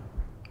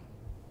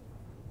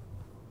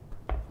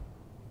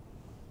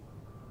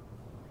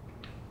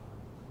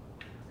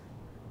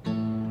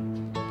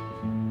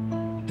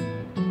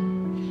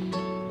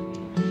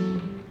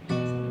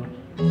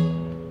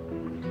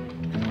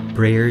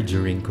 Prayer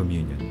during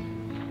Communion.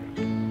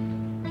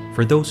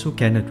 For those who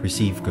cannot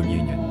receive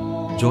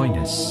communion, join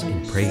us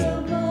in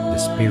praying the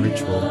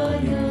spiritual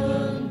communion.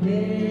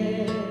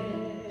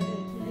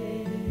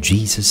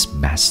 Jesus,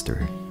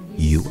 Master,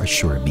 you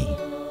assure me,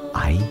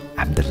 I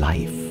am the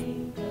life.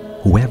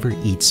 Whoever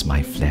eats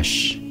my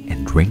flesh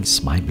and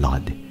drinks my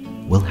blood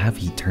will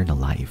have eternal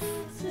life.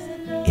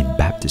 In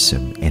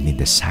baptism and in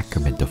the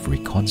sacrament of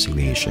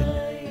reconciliation,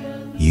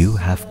 you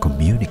have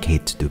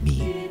communicated to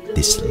me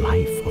this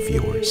life of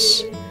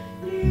yours.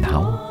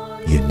 Now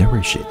you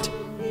nourish it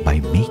by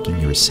making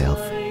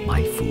yourself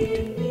my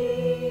food.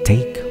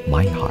 Take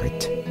my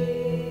heart,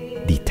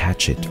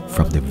 detach it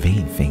from the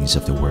vain things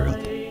of the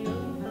world.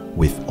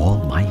 With all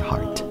my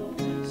heart,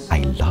 I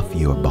love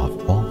you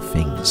above all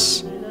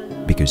things,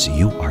 because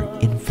you are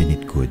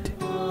infinite good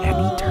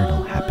and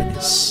eternal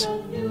happiness.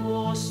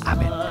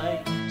 Amen.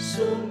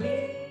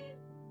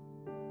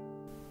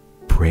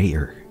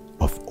 Prayer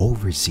of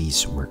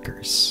Overseas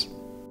Workers.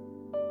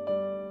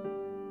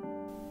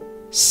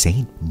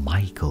 Saint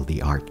Michael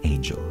the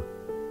Archangel,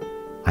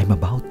 I'm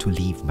about to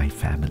leave my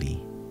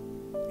family,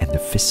 and the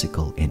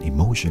physical and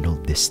emotional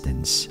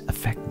distance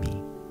affect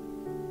me.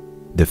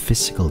 The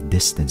physical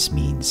distance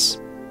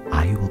means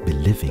I will be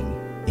living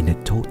in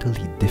a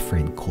totally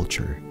different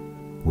culture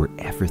where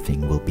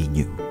everything will be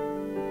new.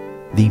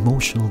 The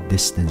emotional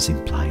distance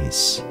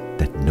implies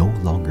that no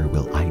longer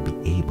will I be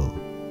able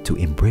to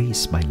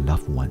embrace my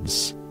loved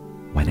ones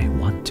when I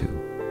want to.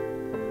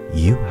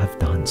 You have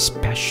done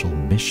special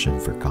mission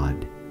for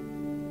God,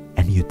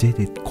 and you did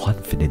it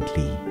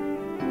confidently,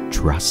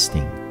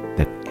 trusting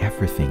that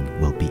everything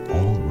will be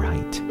all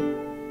right,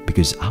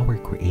 because our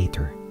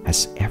Creator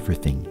has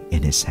everything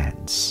in His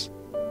hands.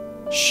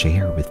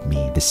 Share with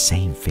me the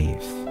same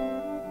faith.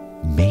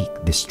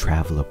 Make this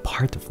travel a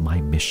part of my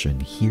mission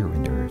here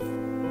on earth.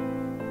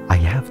 I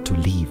have to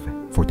leave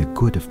for the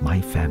good of my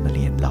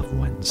family and loved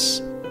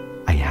ones.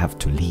 I have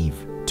to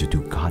leave to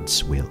do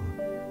God's will.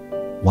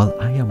 While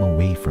I am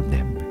away from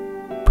them,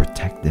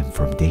 protect them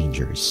from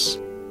dangers.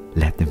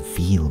 Let them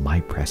feel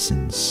my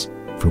presence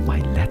through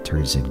my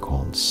letters and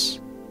calls.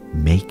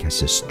 Make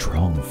us a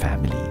strong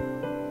family,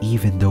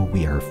 even though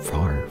we are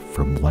far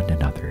from one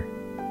another.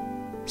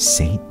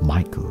 Saint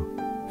Michael,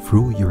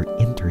 through your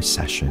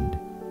intercession,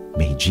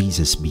 may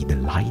Jesus be the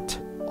light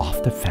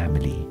of the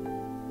family,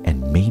 and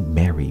may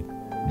Mary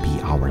be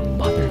our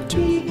mother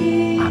too.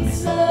 Amen.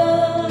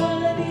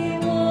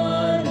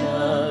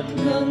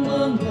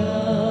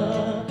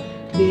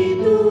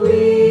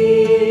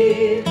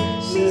 Bituin,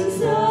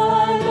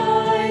 minsan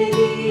ay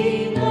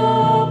di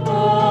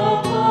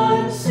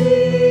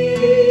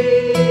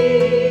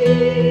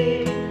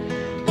napapansin.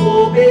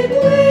 O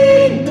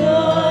bituin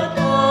na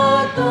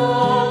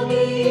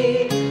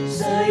tatangi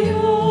sa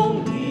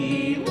iyong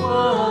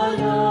liwanag,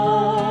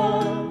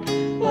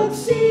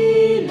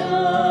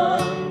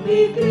 pagsilang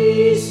ni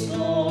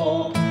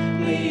Kristo,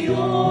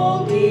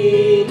 iyong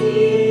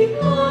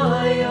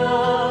inikaya.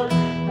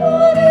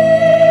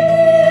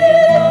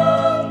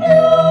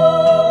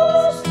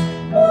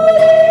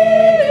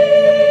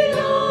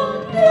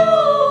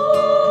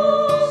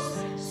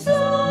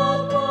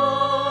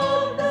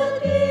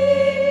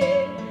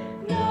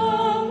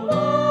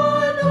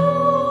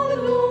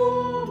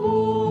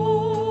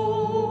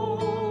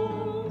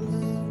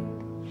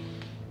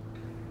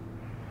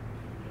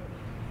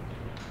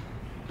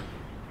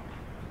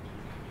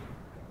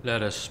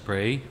 Let us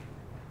pray.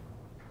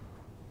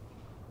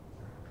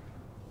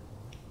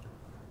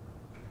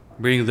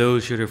 Bring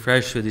those you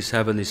refresh with this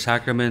heavenly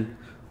sacrament,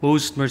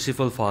 most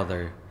merciful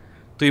Father,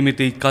 to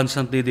imitate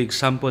constantly the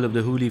example of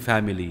the Holy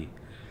Family,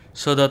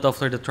 so that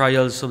after the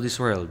trials of this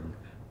world,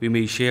 we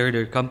may share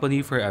their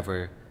company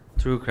forever,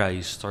 through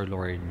Christ our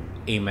Lord.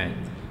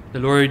 Amen. The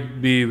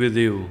Lord be with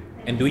you.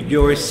 And with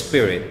your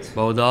spirit.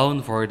 Bow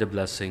down for the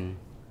blessing.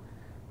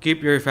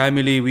 Keep your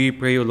family, we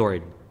pray, O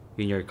Lord,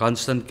 in your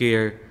constant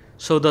care,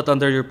 so that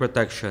under your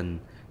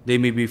protection they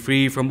may be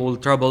free from all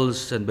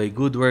troubles, and by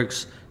good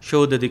works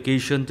show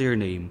dedication to your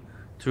name,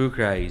 through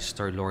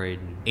Christ our Lord.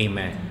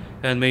 Amen.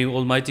 And may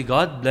Almighty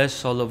God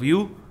bless all of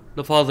you,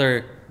 the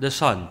Father, the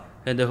Son,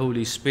 and the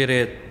Holy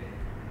Spirit.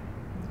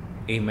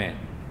 Amen.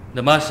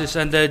 The Mass is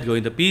ended. Go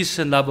in the peace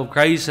and love of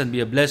Christ, and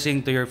be a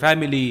blessing to your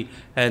family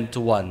and to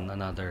one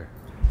another.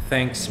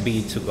 Thanks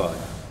be to God.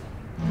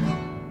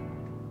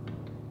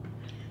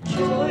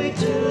 Joy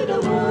to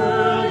the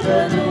world,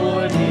 the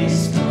Lord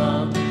is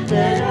come.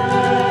 Let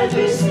earth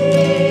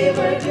receive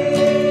her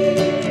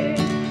King.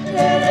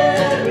 Let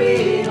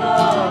every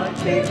heart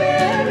be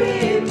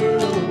merry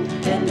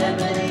moved, and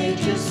heaven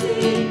nature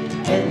sing,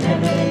 and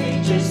heaven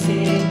nature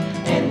sing,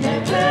 and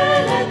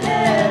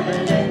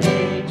heaven and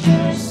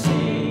nature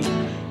sing.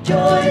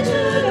 Joy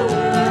to the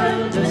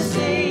world, the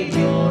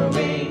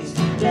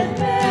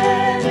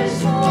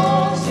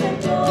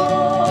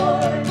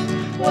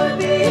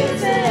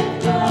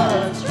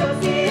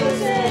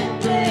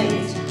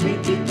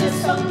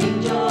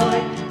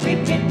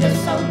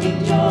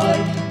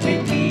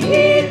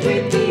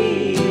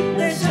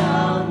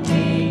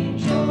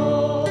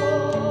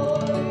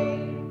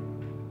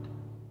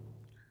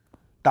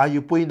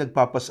tayo po'y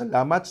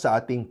nagpapasalamat sa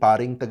ating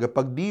paring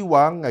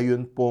tagapagdiwang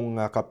ngayon pong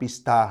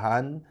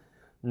kapistahan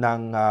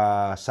ng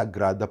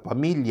Sagrada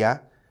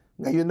Pamilya.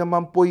 Ngayon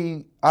naman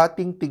po'y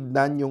ating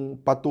tignan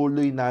yung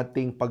patuloy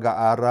nating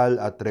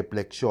pag-aaral at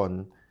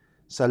refleksyon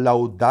sa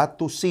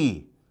Laudato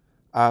Si,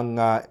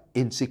 ang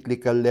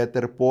encyclical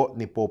letter po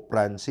ni Pope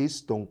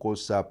Francis tungkol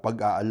sa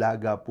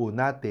pag-aalaga po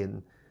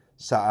natin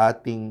sa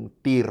ating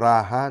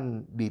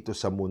tirahan dito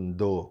sa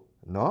mundo,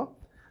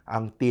 no?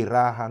 Ang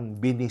tirahang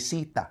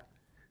binisita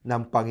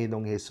ng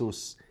Panginoong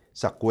Hesus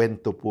sa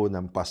kwento po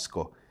ng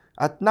Pasko.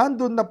 At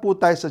nandun na po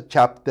tayo sa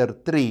chapter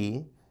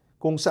 3,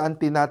 kung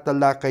saan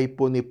tinatalakay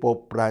po ni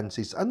Pope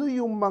Francis, ano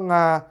yung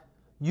mga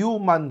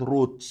human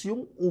roots,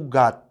 yung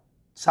ugat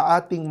sa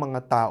ating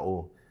mga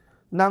tao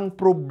ng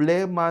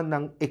problema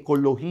ng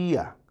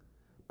ekolohiya,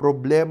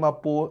 problema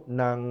po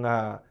ng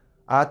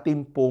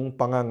ating pong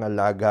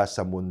pangangalaga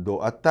sa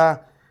mundo. At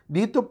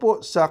dito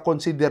po sa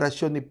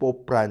konsiderasyon ni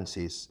Pope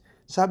Francis,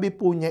 sabi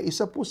po niya,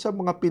 isa po sa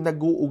mga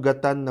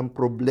pinag-uugatan ng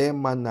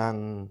problema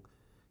ng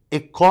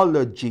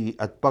ecology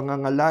at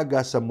pangangalaga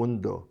sa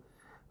mundo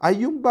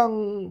ay yung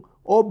bang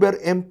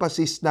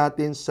overemphasis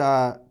natin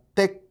sa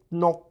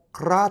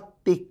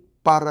technocratic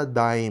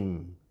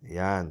paradigm.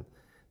 Yan.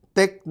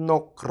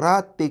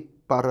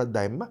 Technocratic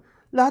paradigm.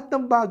 Lahat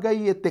ng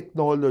bagay ay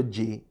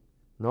technology,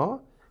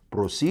 no?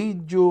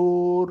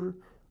 Procedure,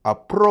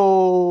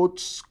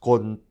 approach,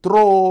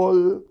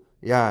 control,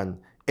 yan,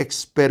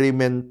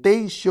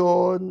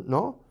 experimentation,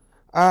 no?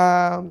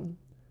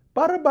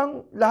 Para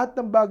bang lahat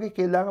ng bagay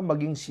kailangan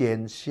maging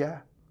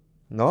siyensya,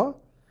 no?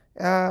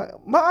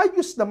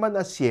 Maayos naman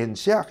ang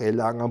siyensya,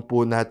 kailangan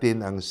po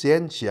natin ang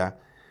siyensya.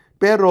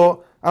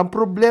 Pero ang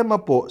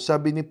problema po,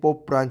 sabi ni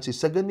Pope Francis,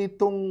 sa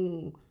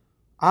ganitong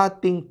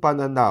ating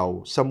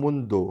pananaw sa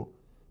mundo,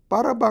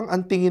 para bang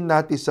ang tingin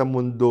natin sa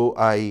mundo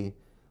ay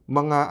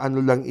mga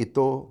ano lang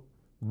ito,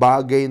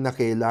 bagay na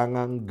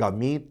kailangang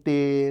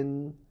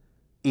gamitin,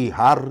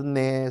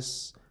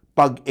 i-harness,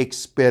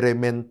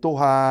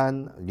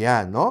 pag-eksperimentuhan,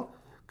 yan, no?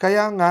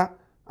 Kaya nga,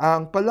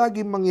 ang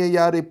palaging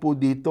mangyayari po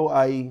dito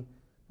ay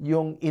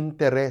yung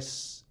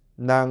interes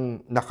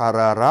ng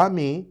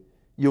nakararami,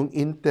 yung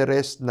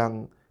interes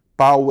ng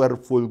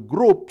powerful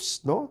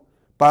groups, no?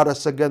 Para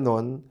sa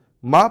ganon,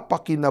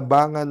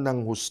 mapakinabangan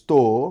ng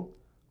husto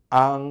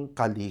ang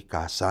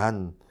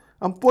kalikasan.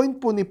 Ang point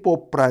po ni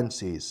Pope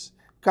Francis,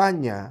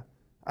 kanya,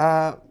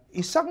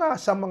 isa nga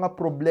sa mga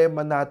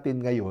problema natin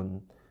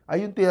ngayon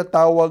ay yung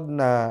tinatawag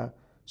na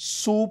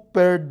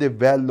super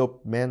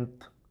development.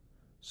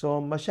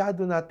 So,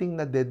 masyado nating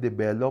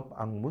nade-develop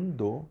ang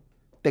mundo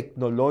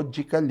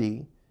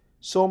technologically,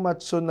 so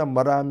much so na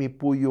marami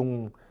po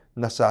yung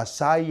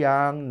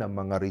nasasayang na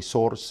mga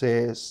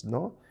resources,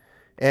 no?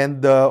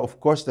 And of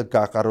course,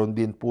 nagkakaroon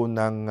din po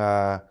ng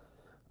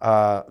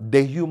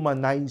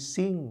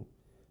dehumanizing,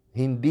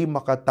 hindi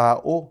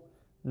makatao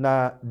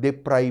na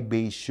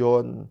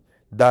deprivation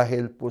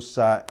dahil po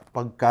sa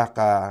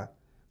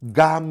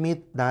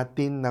pagkakagamit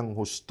natin ng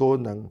husto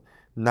ng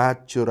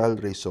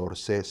natural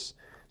resources.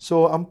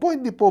 So, ang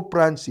point ni Pope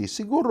Francis,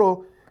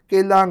 siguro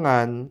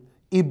kailangan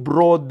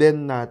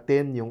i-broaden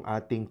natin yung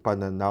ating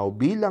pananaw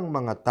bilang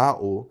mga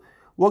tao.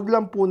 Wag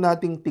lang po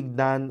nating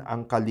tignan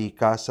ang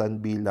kalikasan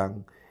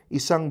bilang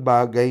isang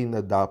bagay na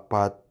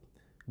dapat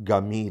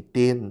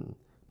gamitin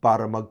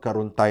para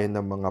magkaroon tayo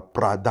ng mga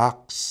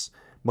products,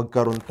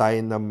 magkaroon tayo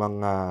ng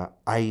mga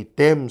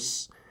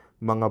items,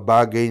 mga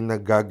bagay na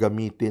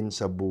gagamitin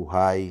sa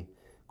buhay.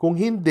 Kung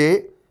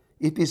hindi,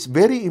 it is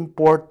very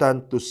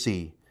important to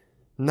see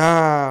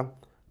na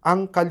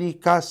ang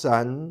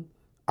kalikasan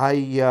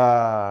ay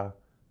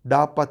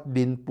dapat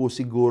din po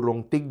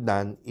sigurong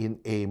tignan in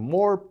a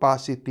more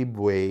positive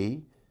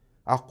way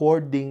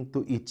according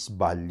to its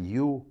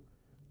value.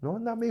 No?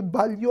 Na may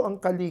value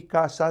ang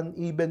kalikasan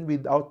even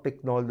without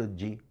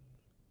technology.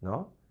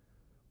 No?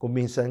 Kung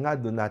minsan nga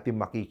doon natin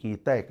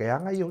makikita Kaya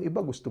nga yung iba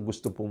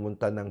gusto-gusto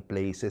pumunta ng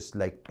places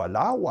like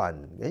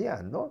Palawan.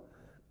 Ganyan, no?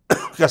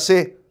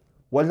 Kasi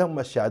walang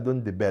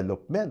masyadong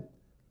development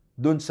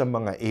doon sa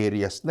mga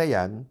areas na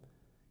yan.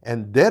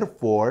 And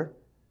therefore,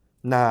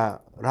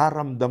 na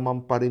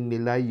raramdaman pa rin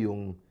nila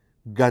yung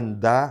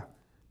ganda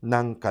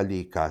ng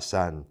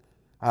kalikasan.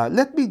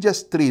 Let me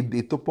just read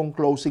ito pong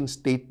closing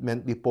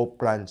statement ni Pope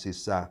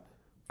Francis sa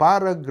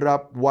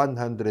paragraph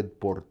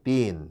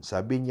 114.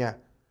 Sabi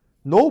niya,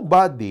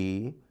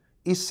 nobody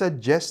is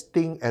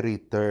suggesting a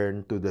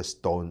return to the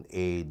Stone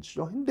Age.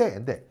 No, hindi.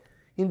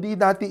 Hindi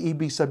natin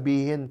ibig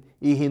sabihin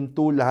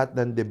ihinto lahat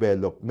ng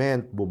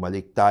development.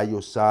 Bumalik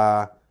tayo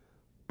sa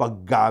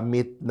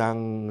paggamit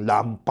ng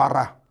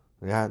lampara.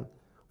 Yan.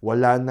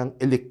 Wala ng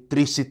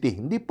electricity.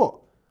 Hindi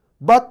po.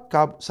 But,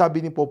 sabi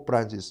ni Pope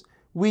Francis,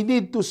 we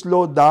need to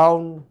slow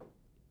down,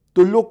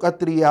 to look at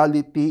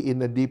reality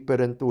in a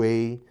different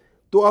way,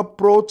 to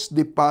approach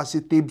the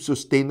positive,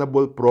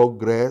 sustainable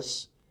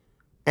progress,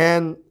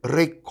 and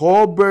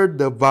recover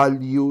the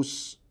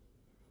values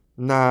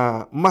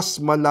na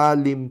mas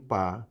malalim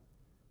pa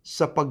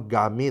sa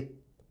paggamit,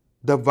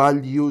 the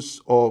values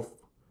of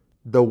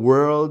the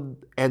world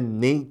and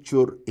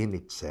nature in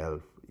itself.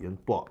 Yun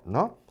po,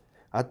 no?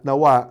 At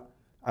nawa,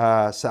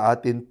 sa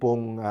atin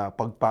pong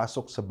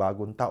pagpasok sa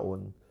bagong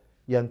taon,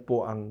 yan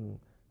po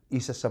ang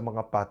isa sa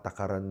mga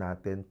patakaran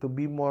natin to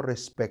be more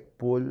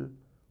respectful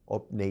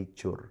of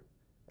nature.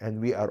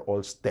 And we are all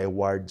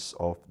stewards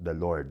of the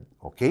Lord.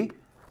 Okay?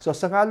 So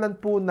sa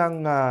ngalan po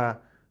ng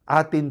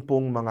atin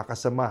pong mga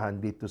kasamahan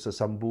dito sa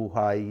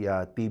Sambuhay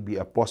TV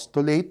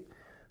Apostolate,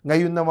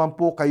 ngayon naman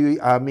po kayo'y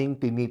aming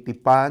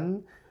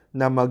tinitipan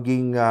na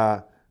maging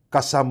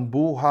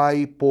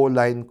kasambuhay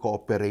Pauline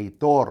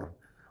Cooperator.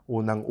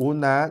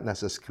 Unang-una,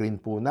 nasa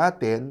screen po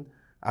natin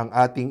ang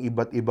ating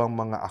iba't ibang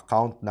mga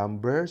account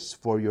numbers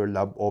for your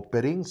love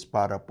offerings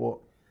para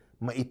po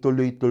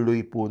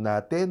maituloy-tuloy po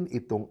natin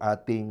itong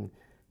ating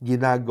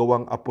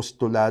ginagawang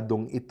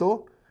apostoladong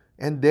ito.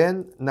 And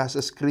then,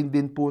 nasa screen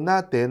din po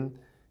natin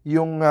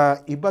yung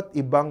iba't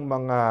ibang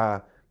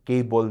mga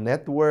cable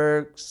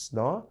networks,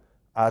 no?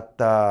 At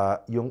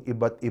yung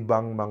iba't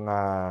ibang mga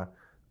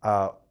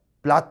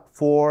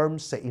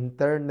platforms sa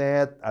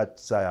internet at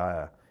sa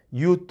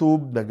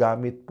YouTube na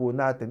gamit po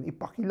natin.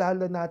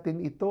 Ipakilala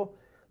natin ito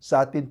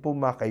sa atin po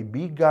mga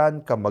kaibigan,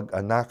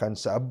 kamag-anakan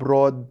sa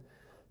abroad.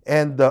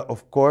 And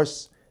of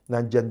course,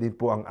 nandyan din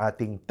po ang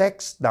ating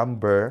text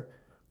number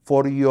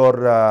for your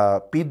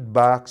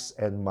feedbacks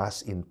and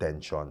mass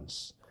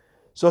intentions.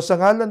 So sa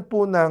ngalan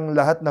po ng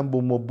lahat ng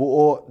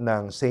bumubuo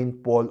ng St.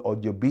 Paul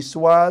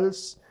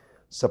Audiovisuals,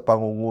 sa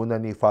pangunguna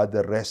ni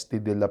Father Resty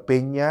de la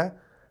Peña,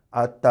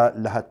 at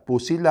lahat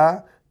po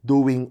sila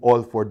doing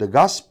all for the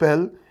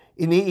gospel,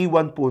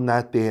 iniiwan po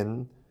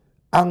natin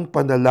ang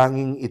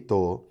panalangin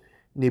ito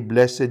ni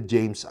Blessed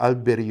James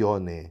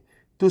Alberione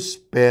to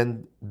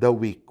spend the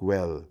week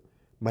well.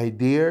 My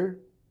dear,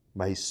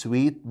 my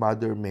sweet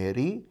Mother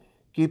Mary,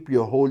 keep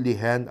your holy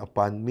hand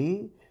upon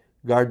me,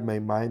 guard my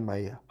mind,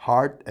 my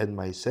heart, and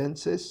my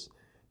senses,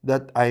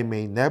 that I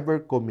may never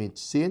commit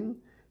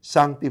sin,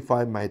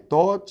 sanctify my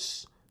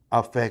thoughts,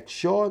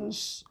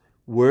 affections,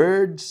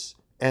 words,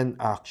 and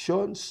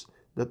actions,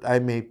 that I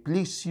may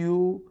please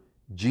you,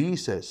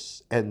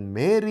 Jesus, and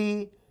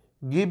Mary,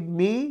 give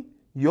me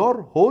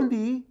your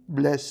holy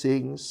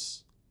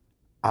blessings.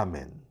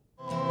 Amen.